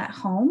feel at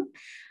home.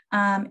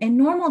 In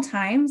normal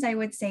times, I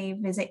would say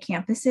visit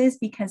campuses,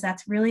 because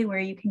that's really where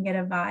you can get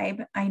a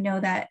vibe. I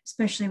know that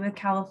especially with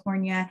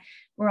California,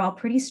 we're all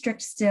pretty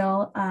strict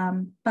still,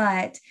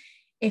 but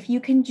if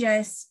you can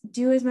just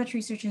do as much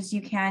research as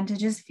you can to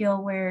just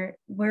feel where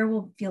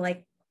will feel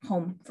like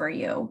home for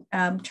you.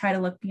 Try to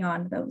look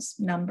beyond those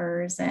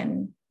numbers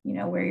and, you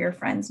know, where your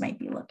friends might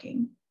be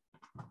looking.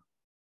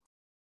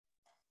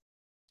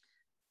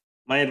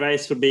 My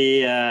advice would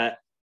be,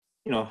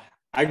 you know,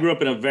 I grew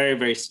up in a very,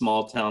 very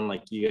small town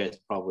like you guys,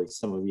 probably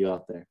some of you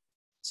out there.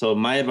 So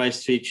my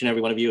advice to each and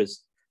every one of you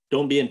is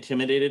don't be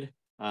intimidated.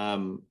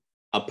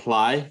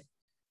 Apply.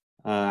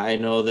 I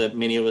know that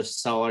many of us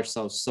sell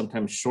ourselves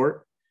sometimes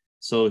short.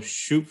 So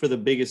shoot for the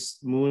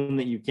biggest moon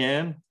that you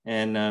can,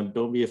 and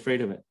don't be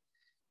afraid of it.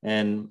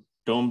 And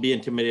don't be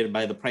intimidated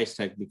by the price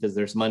tag, because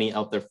there's money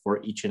out there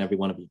for each and every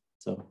one of you.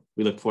 So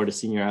we look forward to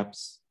seeing your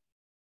apps.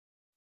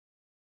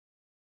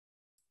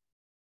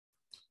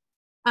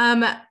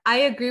 I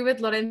agree with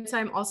Lorenzo.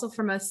 I'm also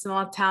from a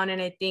small town,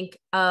 and I think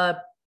a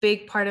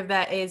big part of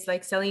that is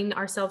like selling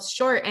ourselves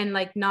short and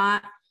like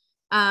not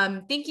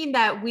thinking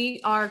that we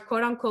are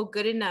quote unquote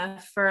good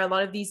enough for a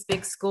lot of these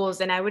big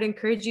schools. And I would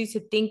encourage you to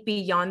think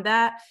beyond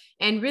that,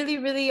 and really,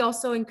 really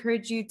also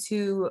encourage you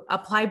to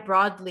apply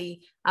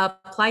broadly,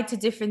 apply to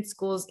different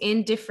schools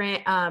in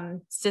different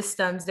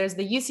systems. There's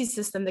the UC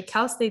system, the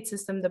Cal State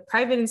system, the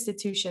private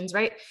institutions,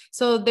 right?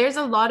 So there's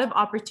a lot of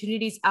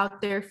opportunities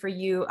out there for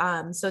you.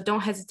 So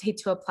don't hesitate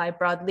to apply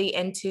broadly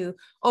and to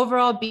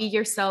overall be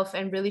yourself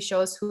and really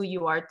show us who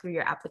you are through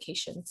your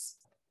applications.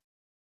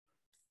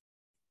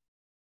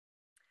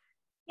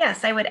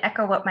 Yes, I would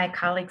echo what my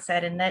colleague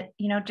said, in that,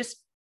 you know,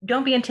 just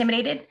don't be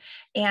intimidated.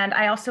 And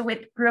I also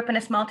grew up in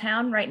a small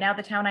town. Right now,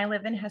 the town I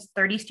live in has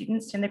 30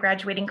 students in the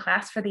graduating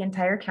class for the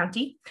entire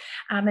county.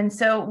 And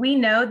so we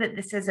know that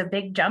this is a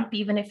big jump,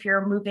 even if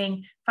you're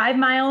moving 5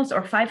 miles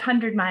or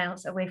 500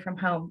 miles away from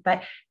home.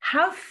 But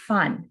have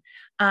fun.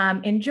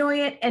 Enjoy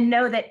it, and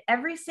know that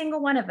every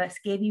single one of us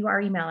gave you our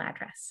email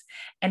address,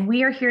 and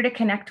we are here to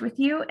connect with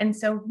you. And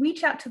so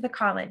reach out to the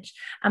college.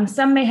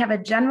 Some may have a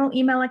general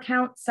email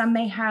account, some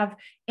may have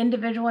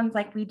individual ones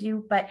like we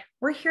do, but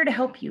we're here to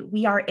help you.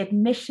 We are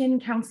admission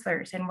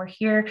counselors, and we're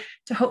here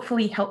to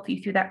hopefully help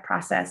you through that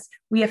process.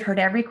 We have heard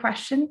every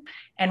question,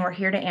 and we're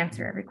here to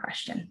answer every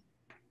question.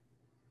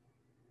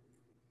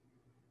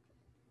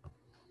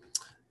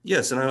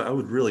 Yes, and I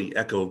would really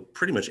echo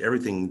pretty much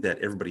everything that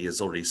everybody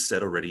has already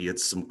said already.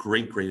 It's some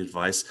great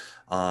advice,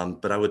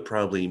 but I would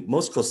probably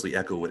most closely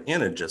echo what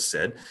Anna just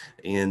said,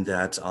 in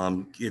that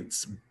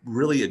it's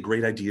really a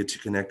great idea to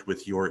connect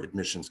with your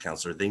admissions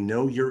counselor. They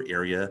know your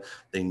area,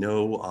 they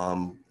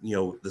know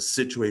the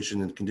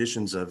situation and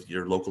conditions of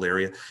your local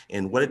area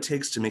and what it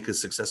takes to make a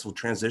successful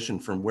transition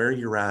from where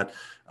you're at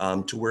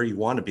to where you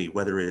want to be,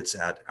 whether it's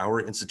at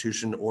our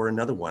institution or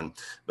another one.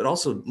 But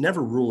also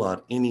never rule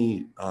out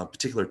any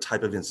particular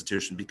type of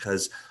institution,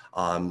 because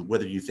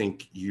whether you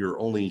think you're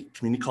only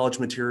community college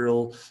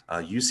material,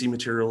 UC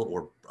material,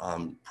 or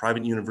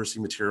private university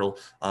material,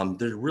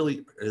 there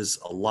really is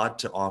a lot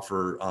to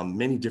offer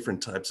many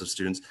different types of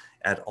students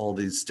at all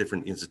these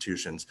different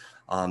institutions.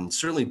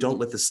 Certainly don't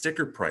let the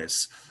sticker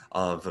price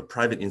of a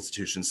private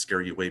institution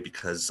scare you away,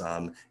 because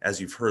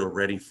as you've heard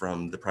already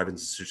from the private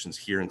institutions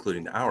here,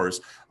 including ours,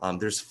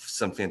 there's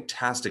some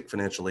fantastic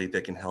financial aid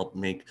that can help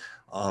make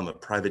a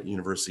private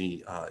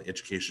university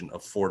education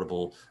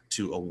affordable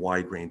to a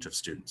wide range of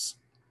students.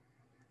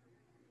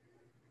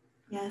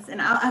 Yes,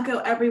 and I'll echo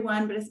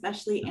everyone, but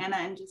especially Anna,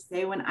 and just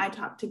say, when I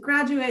talk to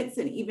graduates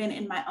and even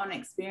in my own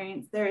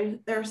experience, there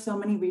are so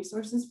many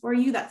resources for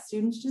you that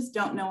students just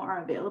don't know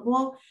are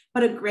available.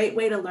 But a great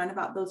way to learn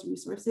about those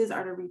resources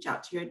are to reach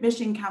out to your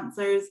admission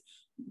counselors,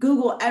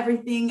 Google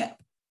everything,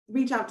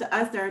 reach out to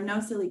us. There are no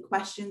silly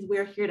questions.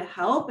 We're here to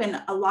help.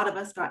 And a lot of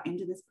us got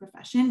into this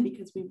profession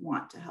because we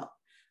want to help.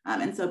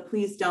 And so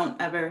please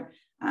don't ever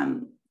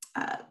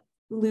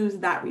lose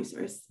that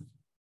resource.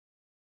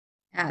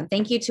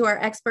 Thank you to our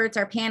experts,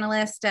 our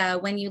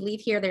panelists. When you leave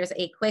here, there's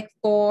a quick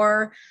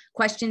 4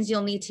 questions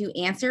you'll need to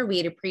answer.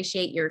 We'd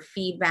appreciate your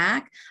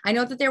feedback. I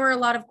know that there were a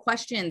lot of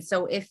questions,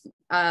 so if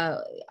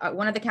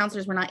one of the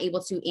counselors were not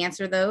able to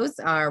answer those,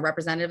 our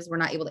representatives were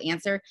not able to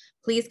answer,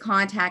 please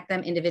contact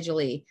them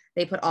individually.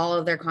 They put all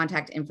of their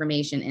contact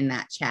information in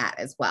that chat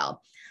as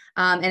well.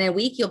 In a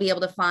week, you'll be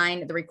able to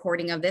find the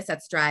recording of this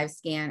at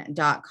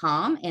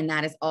strivescan.com, and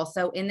that is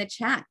also in the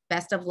chat.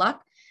 Best of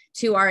luck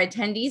to our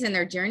attendees in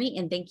their journey,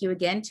 and thank you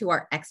again to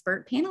our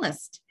expert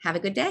panelists. Have a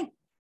good day.